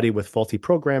just somebody with faulty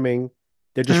programming.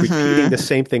 They're just repeating Mm-hmm. the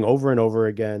same thing over and over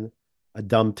again. A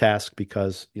dumb task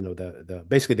because, the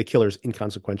basically the killer's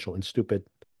inconsequential and stupid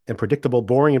and predictable,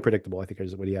 boring and predictable, I think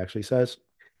is what he actually says.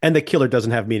 And the killer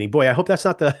doesn't have meaning. Boy, I hope that's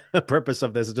not the purpose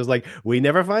of this. It's just like we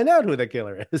never find out who the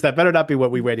killer is. That better not be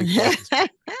what we're waiting for at this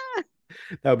point.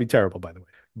 That would be terrible, by the way.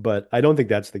 But I don't think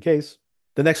that's the case.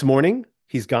 The next morning,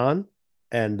 he's gone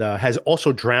and has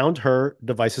also drowned her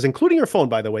devices, including her phone,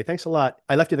 by the way. Thanks a lot.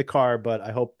 I left you the car, but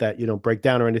I hope that you don't break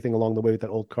down or anything along the way with that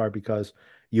old car because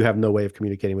you have no way of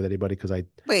communicating with anybody. Because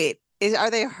Wait, are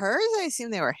they hers? I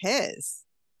assume they were his.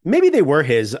 maybe they were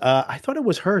his. I thought it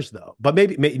was hers though, but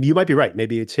maybe you might be right.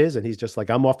 Maybe it's his, and he's just like,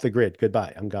 I'm off the grid.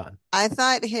 Goodbye. I'm gone. I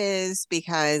thought his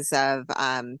because of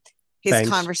his Thanks.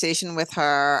 conversation with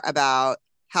her about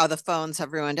how the phones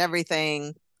have ruined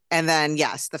everything. And then,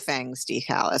 yes, the Fangs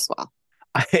decal as well.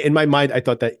 In my mind, I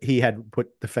thought that he had put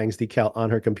the Fangs decal on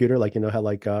her computer, like how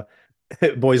like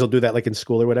boys will do that like in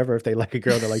school or whatever. If they like a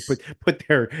girl, they like put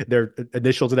their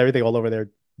initials and everything all over their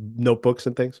notebooks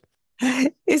and things.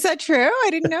 Is that true? I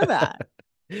didn't know that.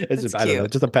 That's I don't know,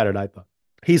 cute. just a pattern I thought.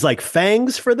 He's like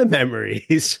fangs for the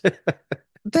memories.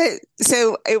 But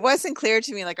so it wasn't clear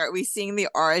to me, like, are we seeing the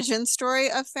origin story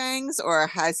of Fangs, or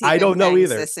has he I been don't know Fangs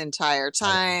either. this entire I don't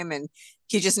know. time? And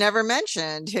he just never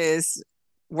mentioned his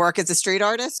work as a street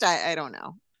artist. I don't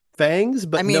know. Fangs, I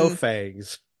but no mean,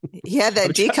 fangs. he had that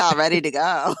I'm trying decal ready to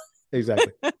go.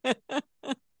 exactly.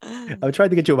 I'm trying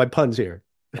to get you with my puns here.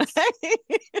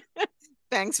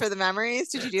 Thanks for the memories.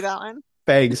 Did you do that one?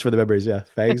 Fangs for the memories, yeah.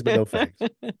 Fangs, but no fangs.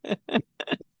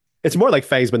 It's more like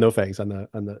fangs, but no fangs on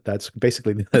the. That's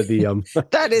basically the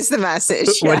That is the message.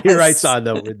 what he writes Yes. on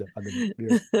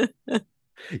the.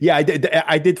 Yeah,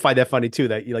 I did find that funny too.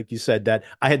 That like you said that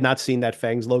I had not seen that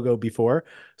Fangs logo before,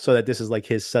 so that this is like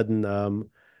his sudden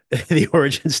the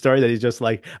origin story that he's just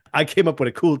like I came up with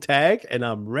a cool tag and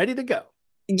I'm ready to go.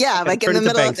 Yeah, I'm gonna like in turn the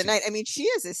into middle of the Banksy. night. I mean, she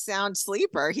is a sound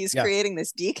sleeper. He's Yeah, creating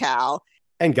this decal.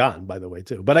 and gone by the way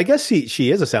too. But I guess she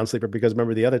is a sound sleeper because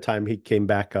remember the other time he came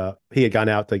back, he had gone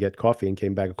out to get coffee and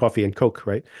came back, coffee and Coke,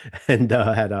 right? And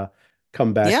had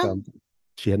come back. Yeah.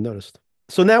 She had noticed.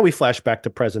 So now we flash back to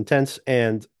present tense,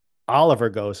 and Oliver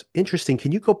goes, "Interesting.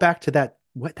 Can you go back to that?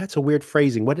 What? That's a weird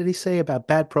phrasing. What did he say about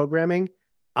bad programming?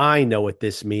 I know what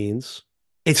this means.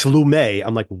 It's Lume."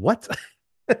 I'm like, what?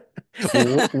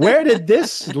 Where did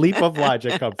this leap of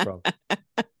logic come from?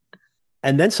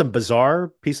 And then some bizarre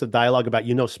piece of dialogue about,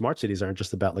 smart cities aren't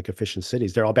just about like efficient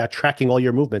cities. They're all about tracking all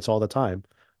your movements all the time.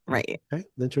 I'm like, Right. okay,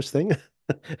 interesting.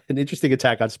 An interesting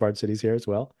attack on smart cities here as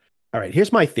well. All right,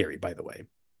 here's my theory, by the way.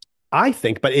 I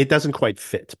think, but it doesn't quite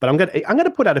fit. But I'm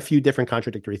gonna put out a few different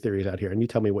contradictory theories out here, and you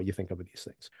tell me what you think of these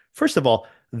things. First of all,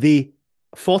 the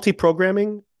faulty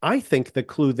programming. I think the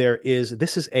clue there is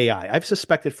this is AI. I've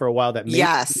suspected for a while that maybe the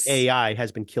Yes. AI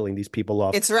has been killing these people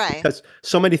off It's right. because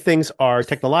so many things are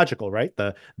technological, right?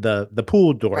 The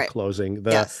pool door Right. closing,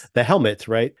 the Yes. the helmet,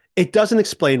 right? It doesn't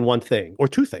explain one thing or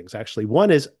two things actually.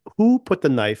 One is who put the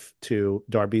knife to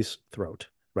Darby's throat,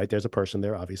 right? There's a person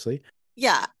there, obviously.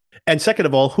 Yeah. And second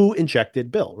of all, who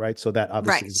injected Bill, right? So that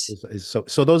obviously Right. is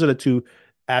so those are the two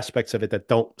aspects of it that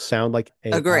don't sound like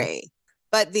AI. Agree.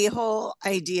 But the whole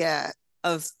idea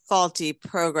of faulty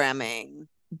programming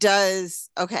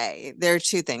okay, there are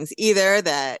two things. Either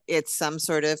that it's some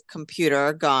sort of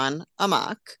computer gone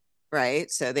amok,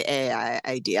 right? So the AI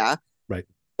idea, Right.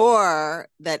 or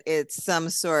that it's some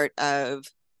sort of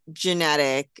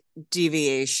genetic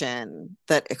deviation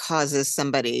that causes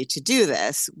somebody to do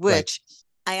this, Right. which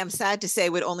I am sad to say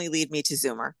would only lead me to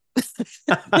Zoomer.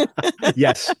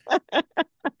 Yes.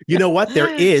 You know what?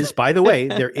 There is, by the way,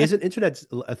 there is an internet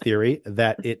theory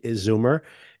that it is Zoomer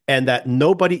and that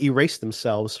nobody erased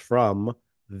themselves from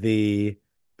the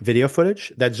video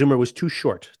footage, that Zoomer was too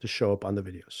short to show up on the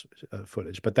videos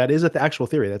footage. But that is an actual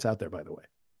theory that's out there, by the way.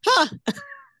 Huh.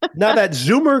 Now that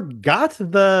Zoomer got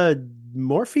the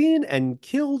morphine and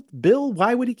killed Bill,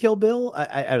 why would he kill Bill?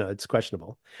 I don't know. It's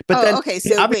questionable. But Oh, then okay.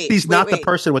 So obviously he's not the wait.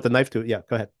 person with the knife to. Yeah,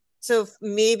 go ahead. So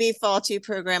maybe faulty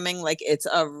programming, like it's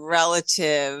a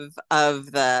relative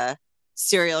of the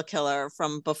serial killer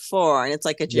from before, and it's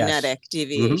like a Yes. genetic Hmm.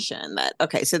 deviation that,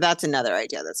 okay, so that's another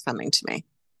idea that's coming to me.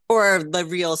 Or the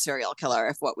real serial killer,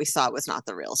 if what we saw was not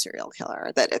the real serial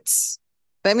killer, that it's,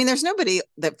 but I mean, there's nobody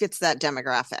that fits that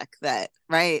demographic that,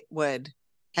 right, would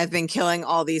have been killing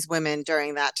all these women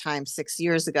during that time 6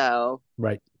 years ago.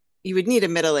 Right. You would need a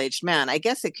middle aged man. I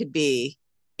guess it could be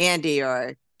Andy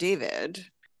or David.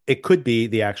 It could be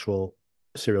the actual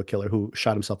serial killer who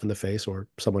shot himself in the face or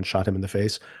someone shot him in the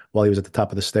face while he was at the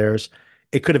top of the stairs.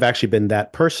 It could have actually been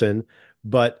that person.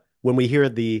 But when we hear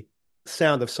the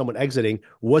sound of someone exiting,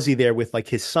 was he there with like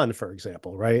his son, for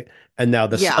example, right? And now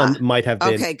the Yeah. son might have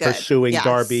been Okay, good. pursuing Yes.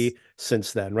 Darby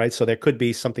since then, right? So there could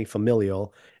be something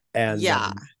familial. And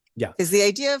Yeah. yeah, Is the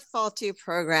idea of faulty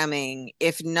programming,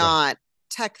 if right. not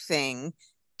tech thing,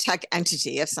 tech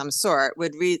entity of some sort,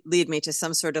 would lead me to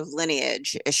some sort of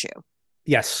lineage issue.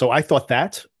 Yes. So I thought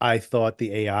that. I thought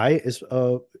the AI is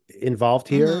involved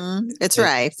here. It's It,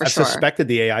 right, for I've sure. suspected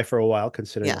the AI for a while,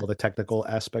 considering Yeah. all the technical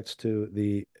aspects to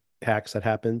the hacks that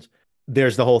happened.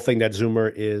 There's the whole thing that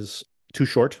Zoomer is too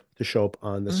short to show up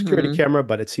on the security hmm camera,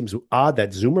 but it seems odd that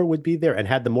Zoomer would be there and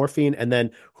had the morphine. And then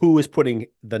who is putting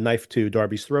the knife to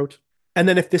Darby's throat? And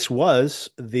then if this was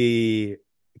the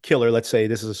killer, let's say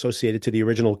this is associated to the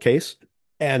original case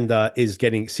and is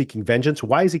getting seeking vengeance,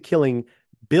 why is he killing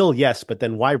Bill? Yes, but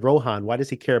then why Rohan? Why does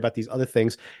he care about these other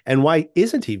things? And why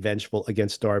isn't he vengeful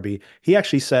against Darby? He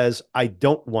actually says, I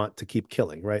don't want to keep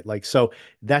killing, right? Like, so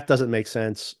that doesn't make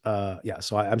sense. Yeah,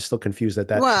 so I'm still confused at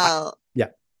that. Well, Yeah,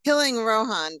 killing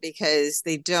Rohan because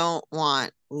they don't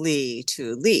want Lee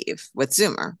to leave with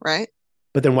Zoomer, right?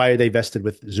 but then why are they vested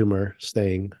with Zoomer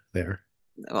staying there?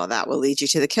 Well, that will lead you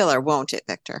to the killer, won't it,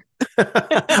 Victor?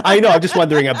 I know. I'm just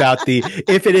wondering about the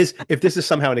if this is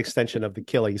somehow an extension of the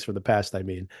killings from the past. I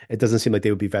mean, it doesn't seem like they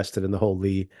would be vested in the whole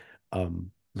Lee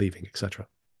leaving, etc.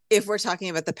 If we're talking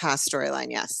about the past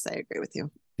storyline, yes, I agree with you.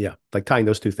 Yeah, like tying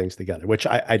those two things together, which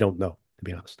I don't know, to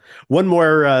be honest. One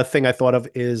more thing I thought of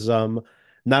is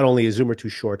not only is Zoomer too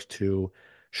short to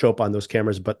show up on those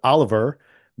cameras, but Oliver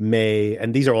may,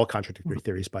 and these are all contradictory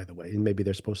theories, by the way, and maybe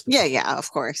they're supposed to Yeah, be. yeah, of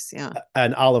course. Yeah.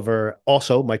 And Oliver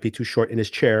also might be too short in his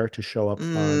chair to show up on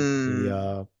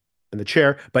Mm. in the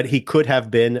chair, but he could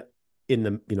have been in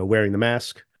the wearing the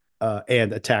mask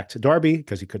and attacked Darby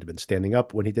because he could have been standing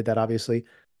up when he did that, obviously.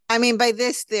 I mean, by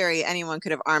this theory, anyone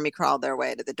could have army crawled their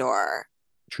way to the door.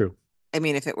 True. I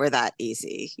mean, if it were that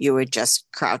easy, you would just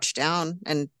crouch down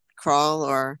and crawl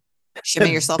or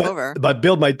shimmy yourself but over. but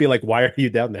Bill might be like, "Why are you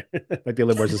down there?" Might be a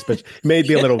little more suspicious. May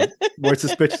be a little more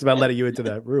suspicious about letting you into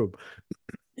that room.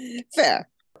 Fair.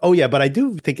 Oh yeah, but I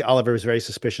do think Oliver is very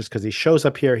suspicious because he shows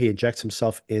up here, he injects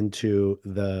himself into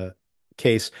the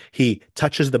case, he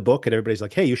touches the book, and everybody's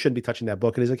like, "Hey, you shouldn't be touching that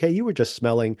book." And he's like, "Hey, you were just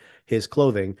smelling his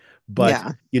clothing." But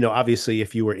Yeah. obviously,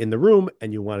 if you were in the room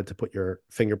and you wanted to put your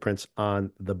fingerprints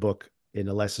on the book in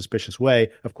a less suspicious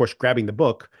way, of course, grabbing the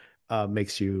book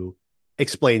makes you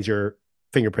explains your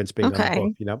fingerprints being on the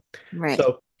book. Okay. Right.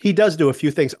 So he does do a few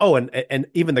things. Oh, and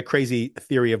even the crazy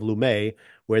theory of Lumet,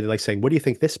 where they're like saying, "What do you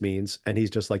think this means?" And he's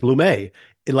just like Lumet.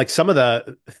 And like some of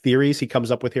the theories he comes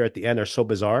up with here at the end are so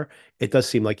bizarre. It does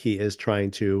seem like he is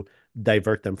trying to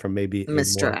divert them from maybe a more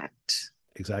Misdirect.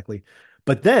 exactly.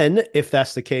 But then, if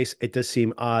that's the case, it does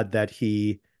seem odd that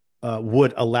he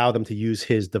would allow them to use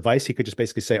his device. He could just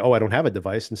basically say, "Oh, I don't have a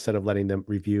device," instead of letting them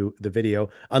review the video,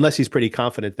 unless he's pretty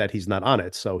confident that he's not on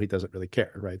it, so he doesn't really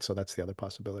care, right? So that's the other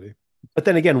possibility. But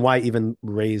then again, why even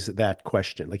raise that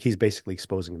question? Like he's basically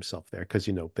exposing himself there because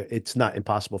it's not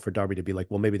impossible for Darby to be like,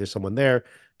 well, maybe there's someone there,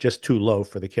 just too low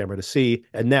for the camera to see,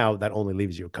 and now that only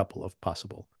leaves you a couple of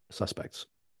possible suspects.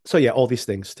 So yeah, all these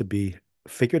things to be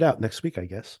figured out next week, I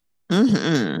guess.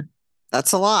 hmm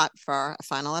That's a lot for a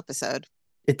final episode.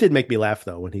 It did make me laugh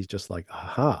though when he's just like,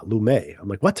 "Aha, Lumet." I'm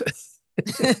like, "What?"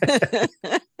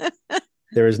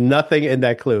 There is nothing in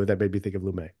that clue that made me think of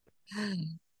Lumet.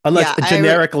 Unless Yeah,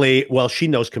 generically, well, she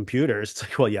knows computers. It's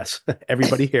like, well, yes,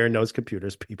 everybody here knows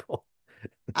computers, people.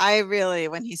 I really,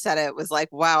 when he said it, was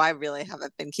like, wow, I really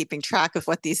haven't been keeping track of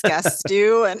what these guests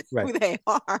do and Right. who they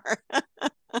are.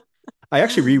 I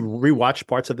actually rewatched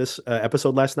parts of this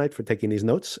episode last night for taking these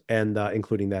notes and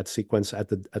including that sequence at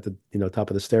the top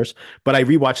of the stairs. But I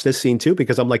rewatched this scene too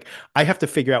because I'm like, I have to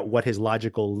figure out what his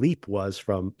logical leap was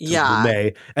from to Yeah.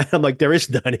 Lumet, and I'm like, there is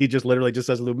none. He just literally just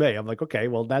says Lumet. I'm like, okay,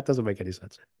 well that doesn't make any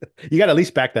sense. You got to at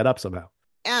least back that up somehow.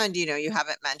 And, you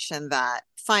haven't mentioned that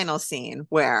final scene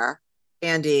where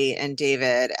Andy and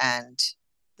David and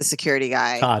the security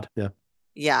guy, Todd, yeah.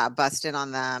 yeah, busted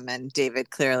on them. And David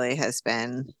clearly has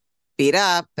been beat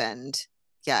up. And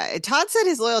yeah, Todd said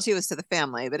his loyalty was to the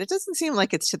family, but it doesn't seem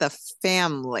like it's to the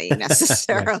family Right.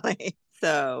 necessarily.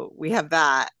 So we have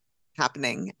that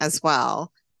happening as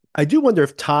well. I do wonder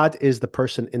if Todd is the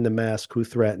person in the mask who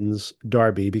threatens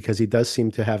Darby because he does seem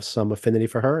to have some affinity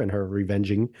for her and her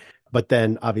revenging, but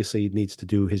then obviously needs to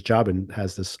do his job and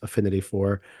has this affinity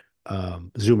for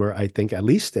Zoomer, I think, at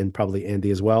least, and probably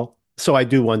Andy as well. So I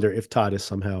do wonder if Todd is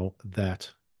somehow that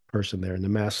person there in the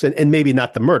mask, and maybe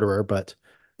not the murderer, but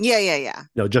Yeah, yeah,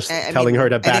 yeah. just I telling her mean,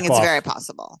 to I think back it's very off.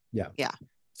 possible. Yeah. Yeah.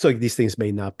 So these things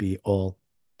may not be all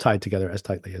tied together as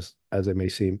tightly as it may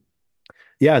seem.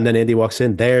 Yeah, and then Andy walks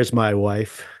in. There's my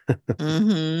wife.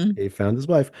 Hmm. He found his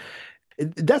wife.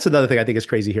 That's another thing I think is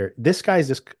crazy here. This guy's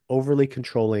this overly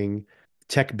controlling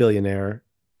tech billionaire,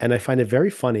 and I find it very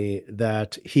funny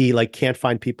that he like can't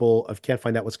find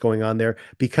out what's going on there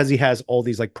because he has all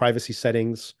these like privacy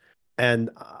settings.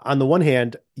 And on the one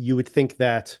hand, you would think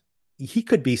that he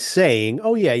could be saying,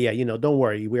 "Oh yeah, yeah, don't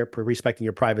worry, we're respecting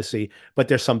your privacy," but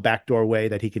there's some backdoor way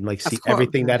that he can like Of see course.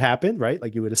 everything that happened, right?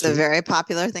 Like you would It's a assume. very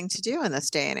popular thing to do in this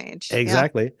day and age. Yeah.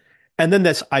 Exactly. And then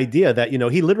this idea that,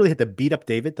 he literally had to beat up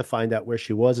David to find out where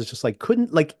she was. It's just like,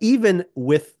 couldn't, like, even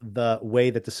with the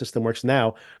way that the system works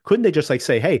now, couldn't they just like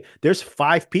say, hey, there's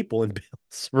 5 people in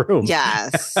Bill's room?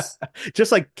 Yes.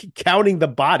 Just like counting the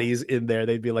bodies in there,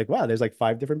 they'd be like, wow, there's like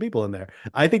 5 different people in there.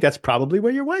 I think that's probably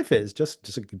where your wife is. Just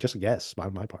a guess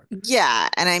on my part. Yeah,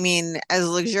 and I mean, as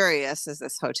luxurious as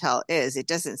this hotel is, it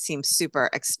doesn't seem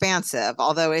super expansive,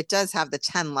 although it does have the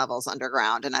 10 levels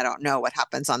underground, and I don't know what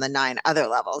happens on the 9 other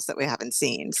levels that we haven't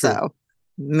seen. True. So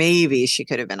maybe she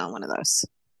could have been on one of those.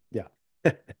 Yeah.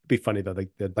 It'd be funny though,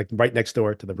 like like right next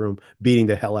door to the room, beating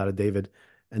the hell out of David.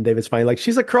 And David's finally like,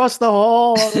 she's across the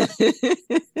hall.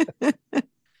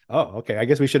 Oh, okay. I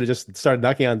guess we should have just started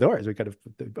knocking on doors. We could have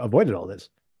avoided all this.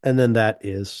 And then that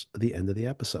is the end of the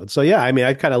episode. So yeah, I mean,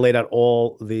 I kind of laid out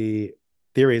all the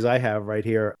theories I have right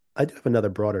here. I do have another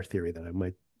broader theory that I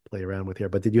might play around with here,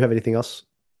 but did you have anything else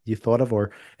you thought of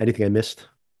or anything I missed?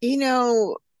 You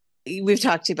know, we've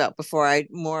talked about before, I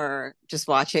more just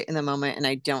watch it in the moment and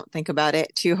I don't think about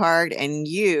it too hard. And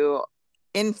you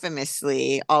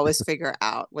infamously always figure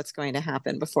out what's going to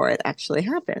happen before it actually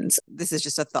happens. This is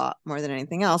just a thought more than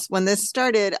anything else. When this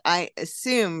started, I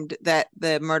assumed that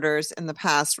the murders in the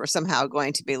past were somehow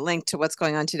going to be linked to what's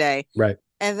going on today. Right.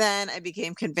 And then I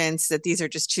became convinced that these are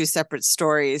just two separate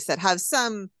stories that have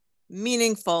some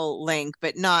meaningful link,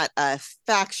 but not a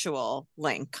factual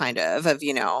link, kind of,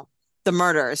 the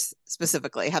murders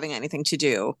specifically having anything to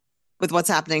do with what's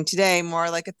happening today, more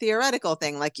like a theoretical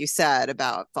thing, like you said,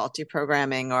 about faulty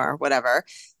programming or whatever.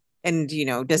 And,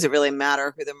 does it really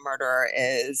matter who the murderer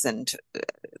is and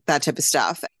that type of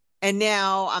stuff? And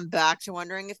now I'm back to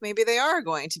wondering if maybe they are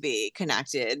going to be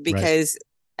connected Right. because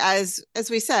as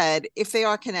we said, if they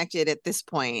are connected at this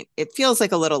point, it feels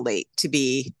like a little late to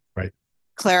be Right.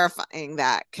 clarifying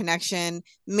that connection.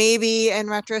 Maybe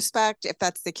in retrospect, if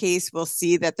that's the case, we'll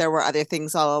see that there were other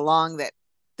things all along that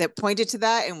pointed to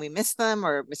that and we missed them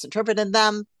or misinterpreted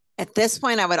them. At this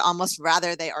point, I would almost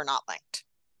rather they are not linked.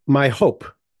 My hope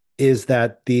is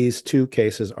that these two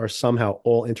cases are somehow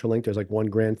all interlinked. There's like one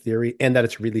grand theory and that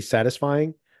it's really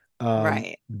satisfying.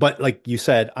 Right. But like you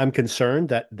said, I'm concerned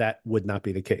that that would not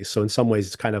be the case. So in some ways,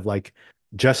 it's kind of like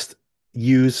just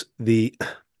use the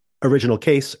original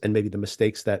case and maybe the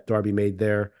mistakes that Darby made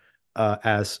there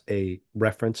as a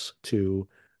reference to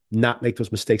not make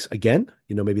those mistakes again.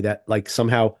 Maybe that like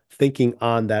somehow thinking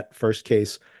on that first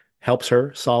case helps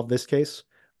her solve this case,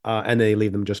 and they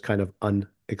leave them just kind of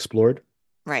unexplored.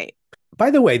 Right. By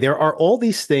the way, there are all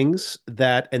these things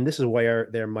that, and this is where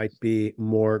there might be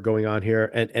more going on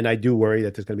here, and I do worry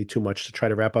that there's going to be too much to try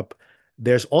to wrap up.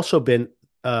 There's also been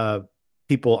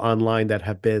people online that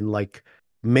have been like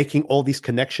making all these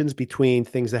connections between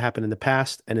things that happened in the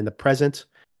past and in the present.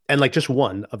 And like just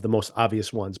one of the most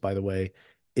obvious ones, by the way,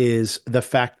 is the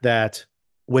fact that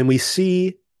when we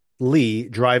see Lee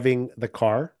driving the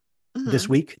car this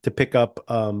Mm-hmm. week to pick up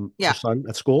her Yeah. son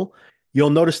at school, you'll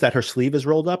notice that her sleeve is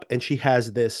rolled up and she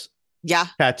has this Yeah.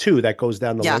 tattoo that goes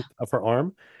down the Yeah. length of her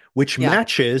arm, which Yeah.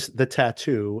 matches the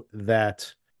tattoo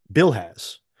that Bill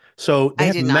has. So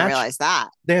I did not realize that.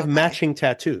 they have Okay. matching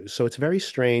tattoos. So it's very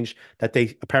strange that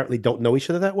they apparently don't know each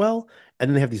other that well. And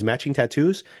then they have these matching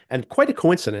tattoos. And quite a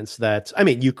coincidence that, I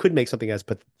mean, you could make something as,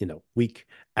 but weak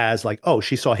as like, oh,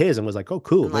 she saw his and was like, oh,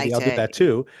 cool, And maybe liked I'll do it. that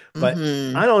too. But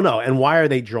Mm-hmm. I don't know. And why are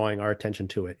they drawing our attention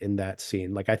to it in that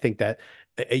scene? Like, I think that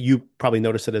you probably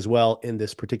noticed it as well in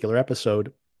this particular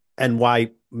episode. And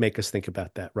why make us think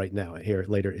about that right now, here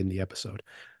later in the episode,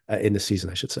 in the season,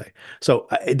 I should say. So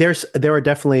there are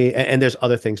definitely, and there's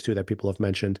other things too that people have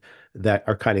mentioned that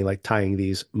are kind of like tying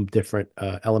these different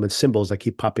elements, symbols that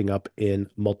keep popping up in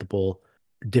multiple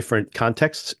different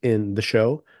contexts in the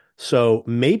show. So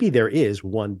maybe there is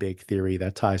one big theory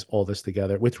that ties all this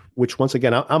together, which once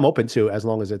again I'm open to as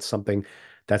long as it's something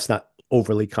that's not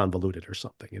overly convoluted or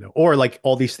something, or like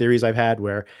all these theories I've had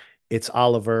where it's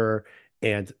Oliver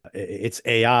and it's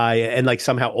AI and like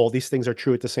somehow all these things are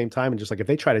true at the same time. And just like if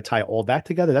they try to tie all that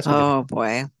together, that's gonna be Oh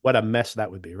boy. what a mess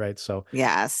that would be, right? So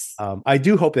Yes. I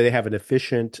do hope that they have an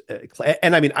efficient,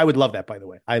 and I mean, I would love that, by the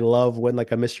way. I love when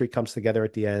like a mystery comes together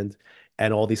at the end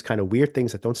and all these kind of weird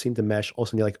things that don't seem to mesh. All of a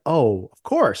sudden you're like, oh, of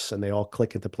course. And they all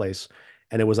click into place.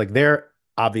 and it was like there,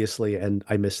 obviously, and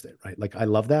I missed it, right? Like I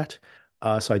love that.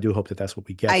 So I do hope that that's what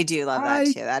we get. I do love that I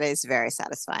too. That is very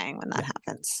satisfying when that Yeah.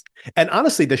 happens. And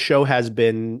honestly, the show has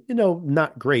been,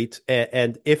 not great.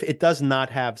 And if it does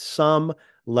not have some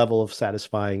level of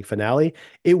satisfying finale,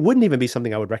 it wouldn't even be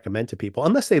something I would recommend to people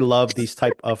unless they love these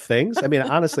type of things. I mean,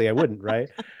 honestly, I wouldn't, right?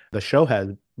 The show has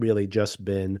really just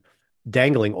been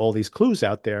dangling all these clues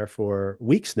out there for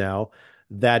weeks now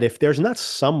that if there's not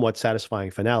somewhat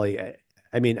satisfying finale,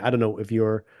 I mean, I don't know if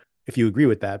you agree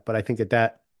with that, but I think that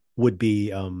that would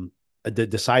be a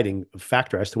deciding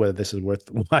factor as to whether this is worth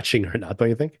watching or not, don't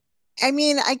you think? I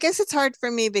mean, I guess it's hard for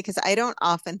me because I don't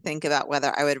often think about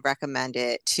whether I would recommend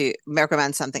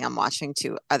something I'm watching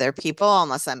to other people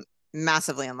unless I'm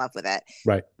massively in love with it.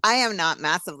 Right, I am not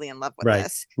massively in love with right,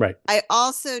 this. right, I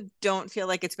also don't feel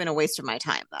like it's been a waste of my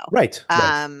time though. right,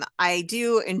 right, I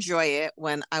do enjoy it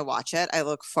when I watch it. I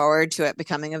look forward to it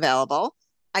becoming available.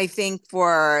 I think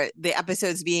for the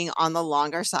episodes being on the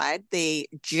longer side, they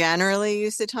generally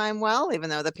use the time well, even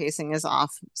though the pacing is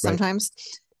off right. sometimes.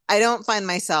 I don't find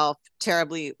myself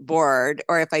terribly bored,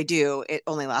 or if I do, it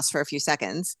only lasts for a few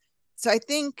seconds. So I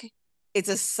think it's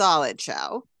a solid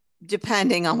show,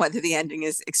 depending on whether the ending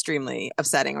is extremely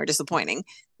upsetting or disappointing.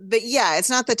 But yeah, it's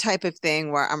not the type of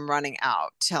thing where I'm running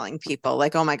out telling people,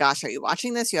 like, oh my gosh, are you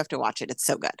watching this? You have to watch it. It's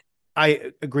so good.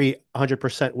 I agree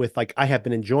 100% with like I have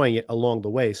been enjoying it along the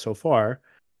way so far,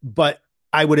 but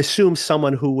I would assume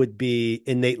someone who would be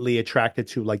innately attracted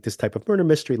to like this type of murder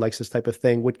mystery, likes this type of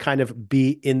thing, would kind of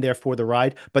be in there for the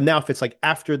ride. But now if it's like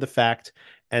after the fact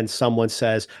and someone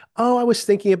says, "Oh, I was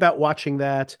thinking about watching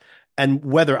that," and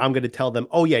whether I'm going to tell them,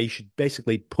 "Oh yeah, you should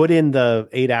basically put in the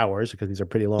 8 hours because these are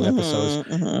pretty long episodes."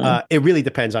 Mm-hmm, mm-hmm. It really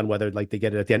depends on whether like they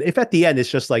get it at the end. If at the end it's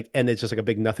just like, and it's just like a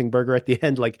big nothing burger at the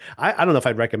end, like I don't know if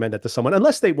I'd recommend that to someone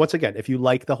unless they, once again, if you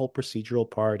like the whole procedural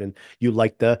part and you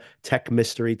like the tech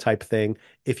mystery type thing,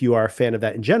 if you are a fan of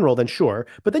that in general, then sure.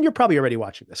 But then you're probably already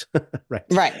watching this, right?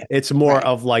 Right, It's more right.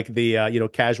 of like the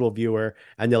casual viewer,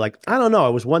 and they're like, I don't know, I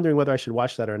was wondering whether I should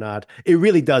watch that or not. It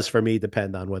really does for me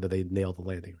depend on whether they nail the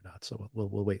landing or not. So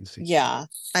we'll wait and see. Yeah,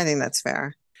 I think that's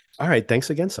fair. All right,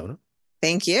 thanks again, Sona.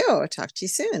 Thank you. Talk to you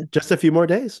soon. Just a few more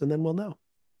days, and then we'll know.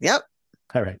 Yep.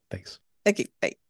 All right, thanks. Okay, bye.